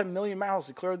 1 to 1 million miles.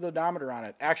 He cleared the odometer on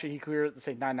it. Actually, he cleared it,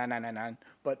 say, 99999.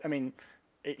 But, I mean,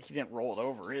 he didn't roll it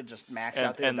over. It just maxed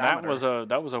out the and odometer.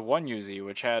 that was a 1UZ,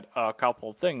 which had a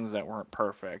couple things that weren't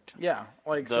perfect. Yeah.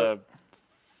 Like, The so,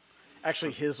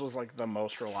 actually, his was, like, the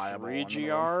most reliable one.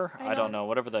 3GR, I I don't know. know,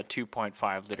 whatever the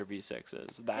 2.5 liter V6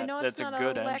 is. I know it's That's not a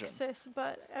good a engine. Lexus,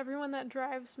 but everyone that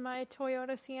drives my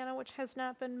Toyota Sienna, which has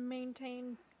not been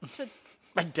maintained to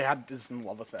My dad is in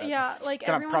love with that. yeah, He's like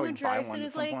gonna everyone probably who buy drives one it at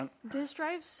is some like, point. this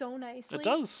drives so nicely. It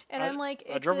does. And I'm like,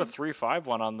 I it's drove a a 3.5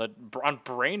 one on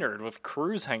Brainerd with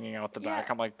Cruise hanging out the back.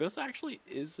 Yeah. I'm like, this actually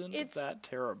isn't It's that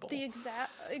terrible. the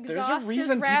exhaust reason is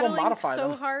people rattling modify so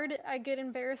them. hard. I get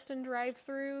embarrassed in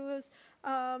drive-throughs.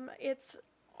 It's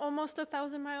almost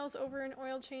 1,000 miles over an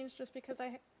oil change just because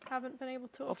I haven't been able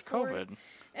to Well, it's afford. COVID.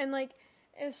 And like,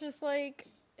 it's just like,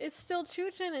 it's still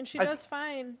chooching and she I- does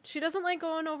fine. She doesn't like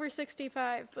going over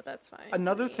 65, but that's fine. for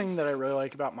Another me. thing that I really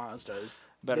like about Mazda is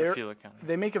Better they're- fuel economy.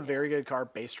 they make a very good car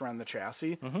based around the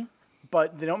chassis, Mm-hmm.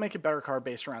 but they don't make a better car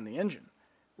based around the engine.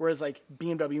 Whereas like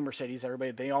BMW, Mercedes,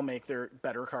 everybody, they all make their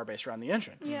better car based around the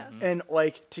engine. Yeah. Mm-hmm. And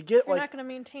like to get You're like not going to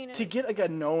maintain it. to get like a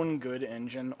known good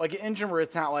engine, like an engine where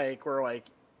it's not like where like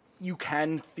you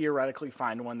can theoretically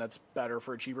find one that's better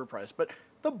for a cheaper price, but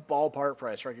the ballpark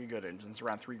price for like a good engine is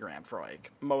around $3,000 for like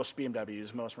most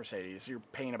BMWs, most Mercedes. You're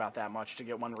paying about that much to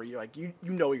get one where you like you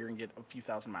know you're gonna get a few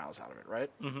thousand miles out of it, right?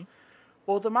 Mm-hmm.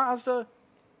 Well, with the Mazda,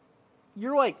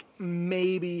 you're like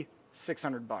maybe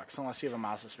 $600 unless you have a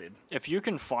Mazda speed. If you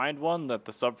can find one that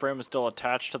the subframe is still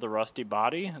attached to the rusty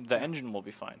body, the engine will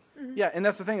be fine. Yeah, and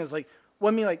that's the thing is like,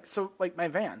 well, I mean, like so like my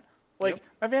van, like Yep.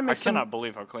 my van I makes some. cannot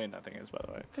believe how clean that thing is, by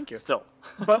the way. Thank you. Still.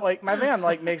 But like my van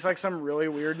like makes like some really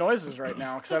weird noises right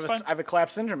now because That's fine. I have a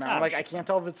collapsed engine mount. Ah, Like sure. I can't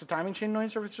tell if it's a timing chain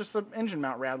noise or if it's just the engine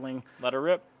mount rattling. Let her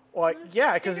rip. Like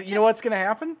yeah, because you know what's gonna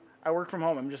happen? I work from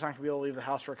home. I'm just not gonna be able to leave the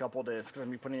house for a couple of days because I'm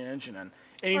gonna be putting an engine in.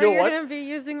 And you or know you're what? going to be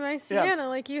using my Sienna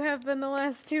like you have been the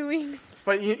last 2 weeks.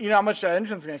 But you know how much that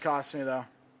engine's gonna cost me though?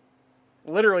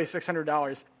 Literally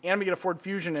 $600, and we get a Ford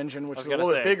Fusion engine, which I was is a gonna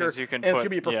little bit say, bigger, 'cause you can and it's put- gonna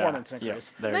be a performance yeah,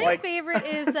 increase. there you My go. Like- favorite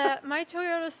is that my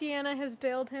Toyota Sienna has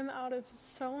bailed him out of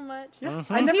so much.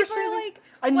 Mm-hmm. I never People say are anything, like,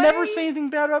 I "Why never are say you-" anything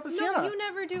bad about the No, Sienna. you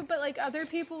never do, but like other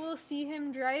people will see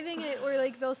him driving it or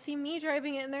like they'll see me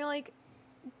driving it and they're like,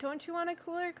 don't you want a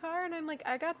cooler car? And I'm like,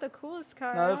 I got the coolest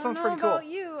car. No, that I don't sounds know pretty cool. about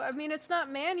you. I mean, it's not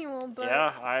manual, but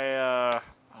Yeah,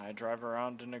 I drive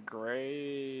around in a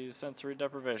gray sensory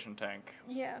deprivation tank.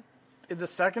 yeah. The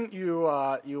second you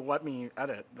let me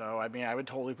edit, though, I mean, I would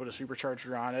totally put a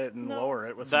supercharger on it and No. lower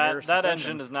it with some air That suspension.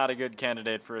 engine is not a good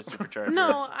candidate for a supercharger.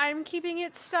 No, I'm keeping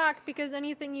it stock because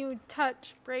anything you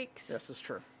touch breaks. This is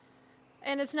true.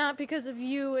 And it's not because of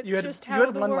you, it's You had- just you how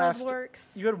had the one world last-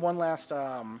 works. You had one last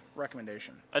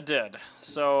recommendation. I did.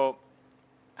 So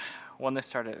when they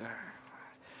started,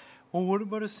 well, what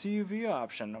about a CUV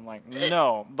option? I'm like,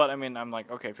 no. But I mean, I'm like,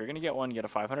 okay, if you're gonna get one, get a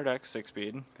 500X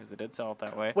 6-speed because they did sell it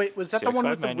that way. Wait, was that the one CX-5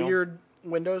 with the manual. weird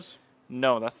windows?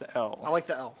 No, that's the L. I like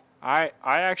the L. I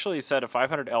actually said a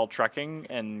 500L trekking,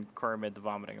 and Corey made the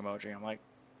vomiting emoji. I'm like,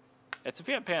 it's a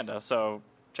Fiat Panda, so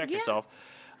check Yeah. yourself.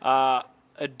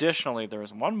 Additionally, there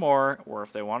was one more where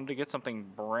if they wanted to get something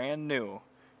brand new,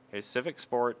 a Civic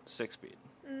Sport 6-speed.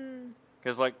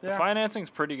 Because like Yeah. the financing's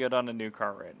pretty good on a new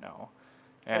car right now,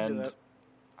 I'd do and that.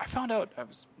 I found out I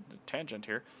was tangent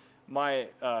here. My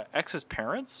ex's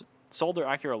parents sold their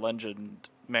Acura Legend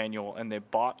manual, and they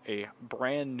bought a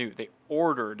brand new. They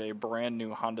ordered a brand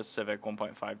new Honda Civic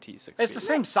 1.5T 6. It's the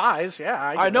same size, yeah.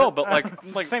 I get know, it. but, like-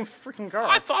 it's like- the same freaking car.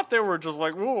 I thought they were just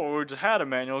like, whoa, we just had a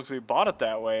manual because we bought it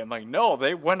that way. I'm like, no,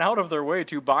 they went out of their way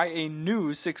to buy a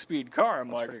new 6-speed car. I'm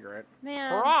That's like, pretty great.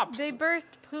 Man, Props. they birthed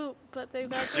poop, but they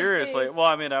got good seriously. taste. Well,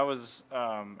 I mean, I was in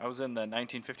the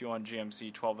 1951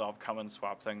 GMC 12-valve Cummins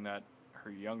swap thing that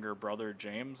her younger brother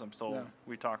James. Yeah.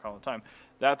 We talk all the time.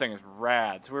 That thing is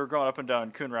rad. So we were going up and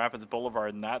down Coon Rapids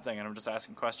Boulevard and that thing, and I'm just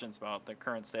asking questions about the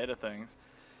current state of things.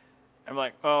 I'm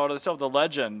like, oh, do they still have the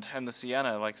Legend and the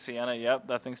Sienna? Like, Sienna, yep,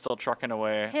 that thing's still trucking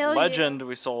away. Hell Legend,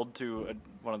 we sold to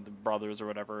one of the brothers or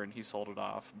whatever, and he sold it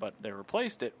off. But they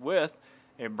replaced it with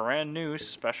a brand new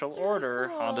special It's really order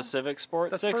cool. Honda Civic Sport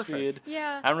That's 6-speed.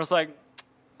 Yeah. I'm just like,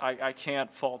 I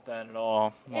can't fault that at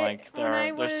all. Like, when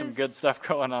I there's some was- good stuff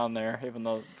going on there, even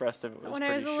though the rest of it was When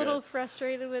pretty I was a shit. little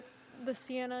frustrated with the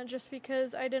Sienna, just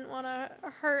because I didn't want to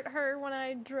hurt her when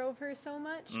I drove her so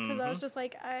much, because I was just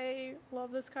like, I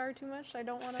love this car too much. I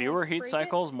don't want to. Fewer heat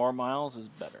cycles, more miles is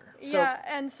better. So- Yeah,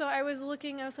 and so I was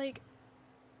looking. I was like,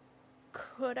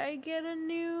 could I get a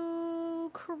new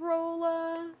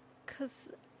Corolla? Because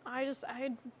I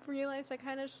had realized I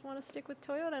kind of just want to stick with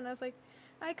Toyota, and I was like,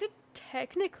 I could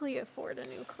technically afford a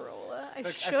new Corolla. I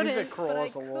Like, shouldn't, I think the but I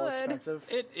Corolla's a little could. expensive.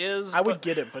 It is. I would but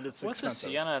get it, but it's with expensive.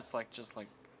 the Sienna, it's just like.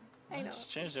 I know. Just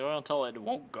change the oil until it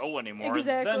won't go anymore.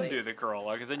 Exactly. Then do the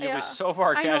Corolla, because then you'll Yeah. be so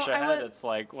far I know, cash I ahead. want- It's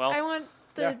like, well, I want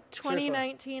the Yeah, seriously.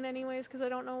 2019 anyways, because I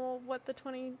don't know what the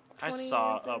 2020 I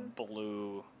saw is. a and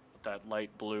blue, that light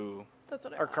blue. that's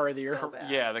what I Our want car of the year. so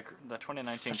bad. Yeah, the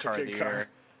 2019 Such a car of good the car. year.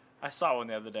 I saw one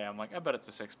the other day. I'm like, I bet it's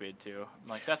a 6-speed too. I'm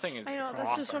like, that thing is I know, awesome.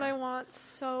 that's just what I want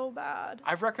so bad.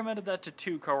 I've recommended that to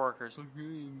 2 coworkers. Like, hey,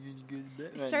 you get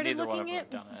that? I started Neither one of looking them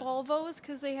at have done it. Volvos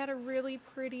because they had a really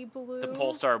pretty blue. The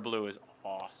Polestar blue is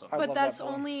awesome. I but love that's that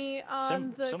blue. only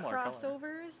on the similar color.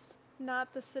 crossovers,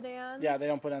 not the sedans. Yeah, they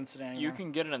don't put in sedan anymore. You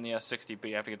can get it in the S60, but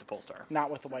you have to get the Polestar,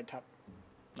 Not with the white top.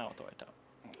 not with the white top.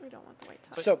 We don't want the white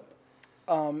top. So,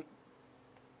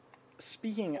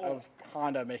 speaking of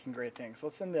Honda making great things,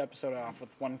 let's end the episode off with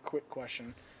one quick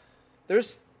question.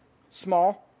 There's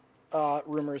small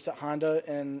rumors that Honda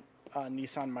and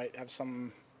Nissan might have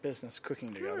some business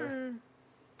cooking together.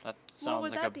 That sounds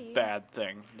would like that a be? bad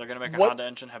thing. They're gonna make a What- Honda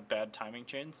engine have bad timing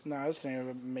chains. No, I was thinking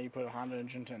of maybe put a Honda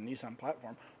engine to a Nissan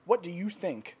platform. What do you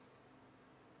think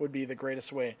would be the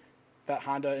greatest way that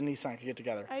Honda and Nissan could get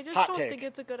together? I just Hot don't take. think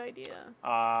it's a good idea.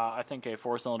 I think a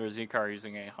 4-cylinder Z car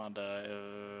using a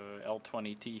Honda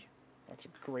L20T. That's a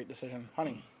great decision.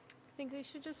 Honey, I think they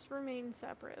should just remain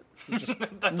separate. just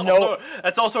That's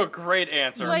that's also a great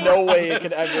answer. Like- no way it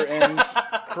could ever end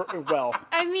well.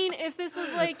 I mean, if this was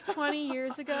like 20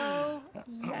 years ago,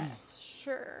 yes,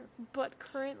 sure. But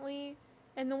currently,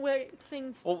 and the way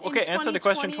things. Well, in okay, answer the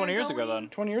question 2020 20 are years ago going- then.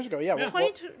 20 years ago, yeah. Yeah.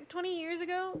 20 years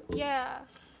ago, yeah.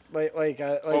 Like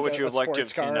What would you have liked to have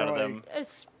sports seen car, out of like- them? A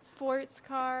sports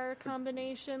car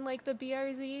combination, like the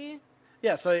BRZ.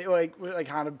 Yeah, so like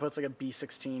Honda puts like a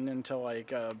B16 into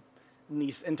like a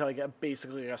into like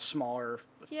basically a smaller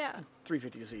Yeah.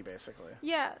 350Z basically.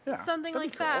 Yeah, Yeah, something that'd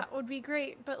like be that would be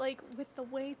great. But like with the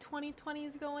way 2020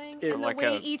 is going, Yeah. and the Like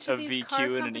way a each of these VQ car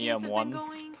and an companies have been EM1?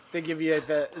 going, They give you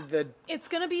the it's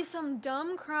gonna be some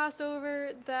dumb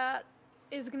crossover that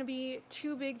is gonna be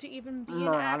too big to even be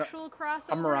Murano- an actual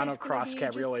crossover. a Murano It's gonna Cross be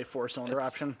Cabriolet 4-cylinder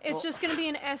option. It's just gonna be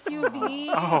an SUV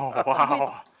Oh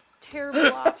wow! terrible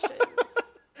options.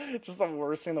 Just the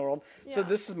worst thing in the world. So Yeah.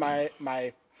 this is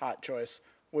my hot choice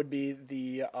would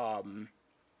be a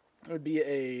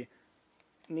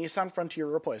Nissan Frontier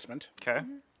replacement Okay,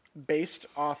 based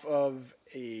off of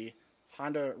a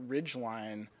Honda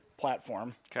Ridgeline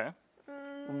platform, okay.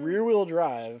 rear wheel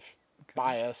drive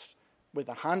biased with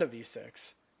a Honda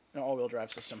V6 and all wheel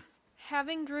drive system.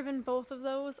 Having driven both of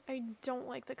those, I don't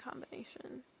like the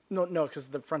combination. No, because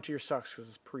the Frontier sucks because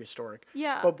it's prehistoric.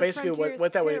 Yeah, But the basically, Frontier what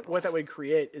is that terrible. would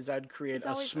create is that'd create It's a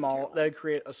always been small terrible. that'd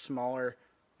create a smaller,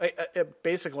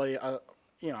 basically a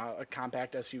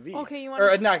compact SUV. Okay, you want or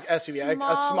a not SUV,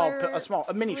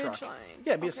 a mini truck. Ridgeline.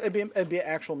 Yeah, Okay. it'd be an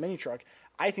actual mini truck.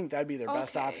 I think that'd be their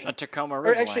best Okay. option. A Tacoma Or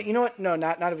Ridgeline. actually, you know what? No,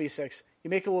 not a V6. You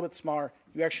make it a little bit smaller.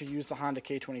 You actually use the Honda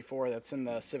K24 that's in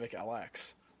the Civic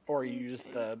LX, or you use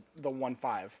the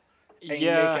 1.5. And you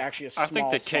yeah, make actually a I think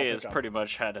the small K has pickup. pretty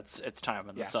much had its time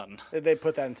in the Yeah. sun. They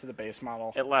put that into the base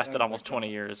model. It lasted And, almost like,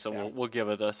 20 years, so yeah. we'll give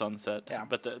it a sunset. Yeah.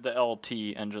 But the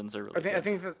LT engines are really I good.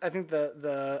 think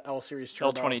the L series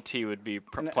turbo, L20T would be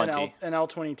an plenty.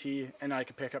 L20T, and like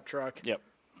a pickup truck. Yep.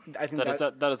 I think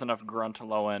That is enough grunt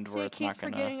low end See, where I it's keep not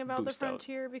going forgetting to about the boost out.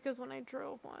 Frontier because when I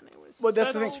drove one, it was. Well,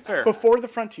 that's the That's thing. fair. Before the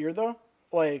Frontier, though,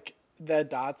 like the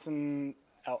Datsun,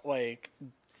 like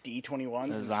D21s,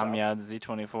 The and stuff, Zamyad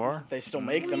Z24. they still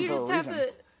make them you for just a have reason.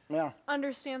 to Yeah,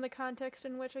 understand the context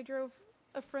in which I drove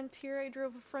a Frontier. I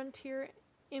drove a Frontier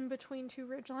in between two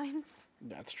Ridgelines,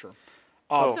 that's true.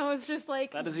 Oh. so it's just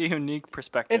like That is a unique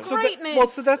perspective. And so Greatness. well,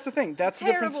 so that's the thing. That's the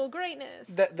terrible difference.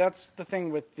 greatness. That's the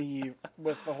thing with the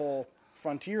whole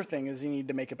Frontier thing is you need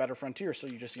to make a better Frontier, so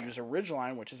you just use a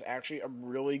Ridgeline, which is actually a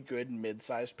really good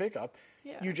mid-sized pickup.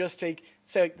 Yeah. You just take,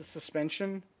 say, like the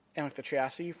suspension and like the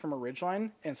chassis from a Ridgeline,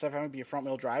 and instead of having it be a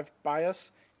front-wheel drive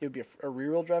bias, it would be a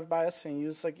rear-wheel drive bias, and you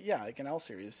use like an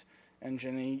L-Series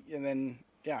engine, and then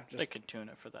just They could tune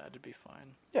it for that. It'd be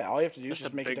fine. all you have to do is Just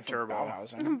just a make a big different turbo. bow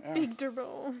housing. Yeah. Big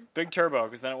turbo. Big turbo,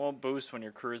 because then it won't boost when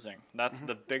you're cruising. That's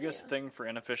the biggest thing for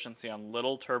inefficiency on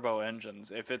little turbo engines.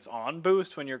 If it's on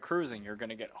boost when you're cruising, you're going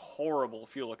to get horrible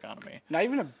fuel economy. Not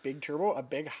even a big turbo, a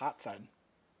big hot side.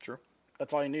 True.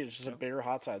 That's all you need. It's just a bigger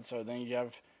hot side. So then you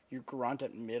have your grunt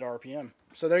at mid RPM.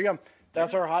 So there you go.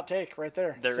 That's our hot take right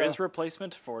there. There is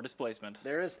replacement for displacement.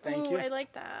 There is. Thank Ooh, you. I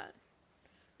like that.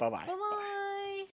 Bye-bye. Bye-bye.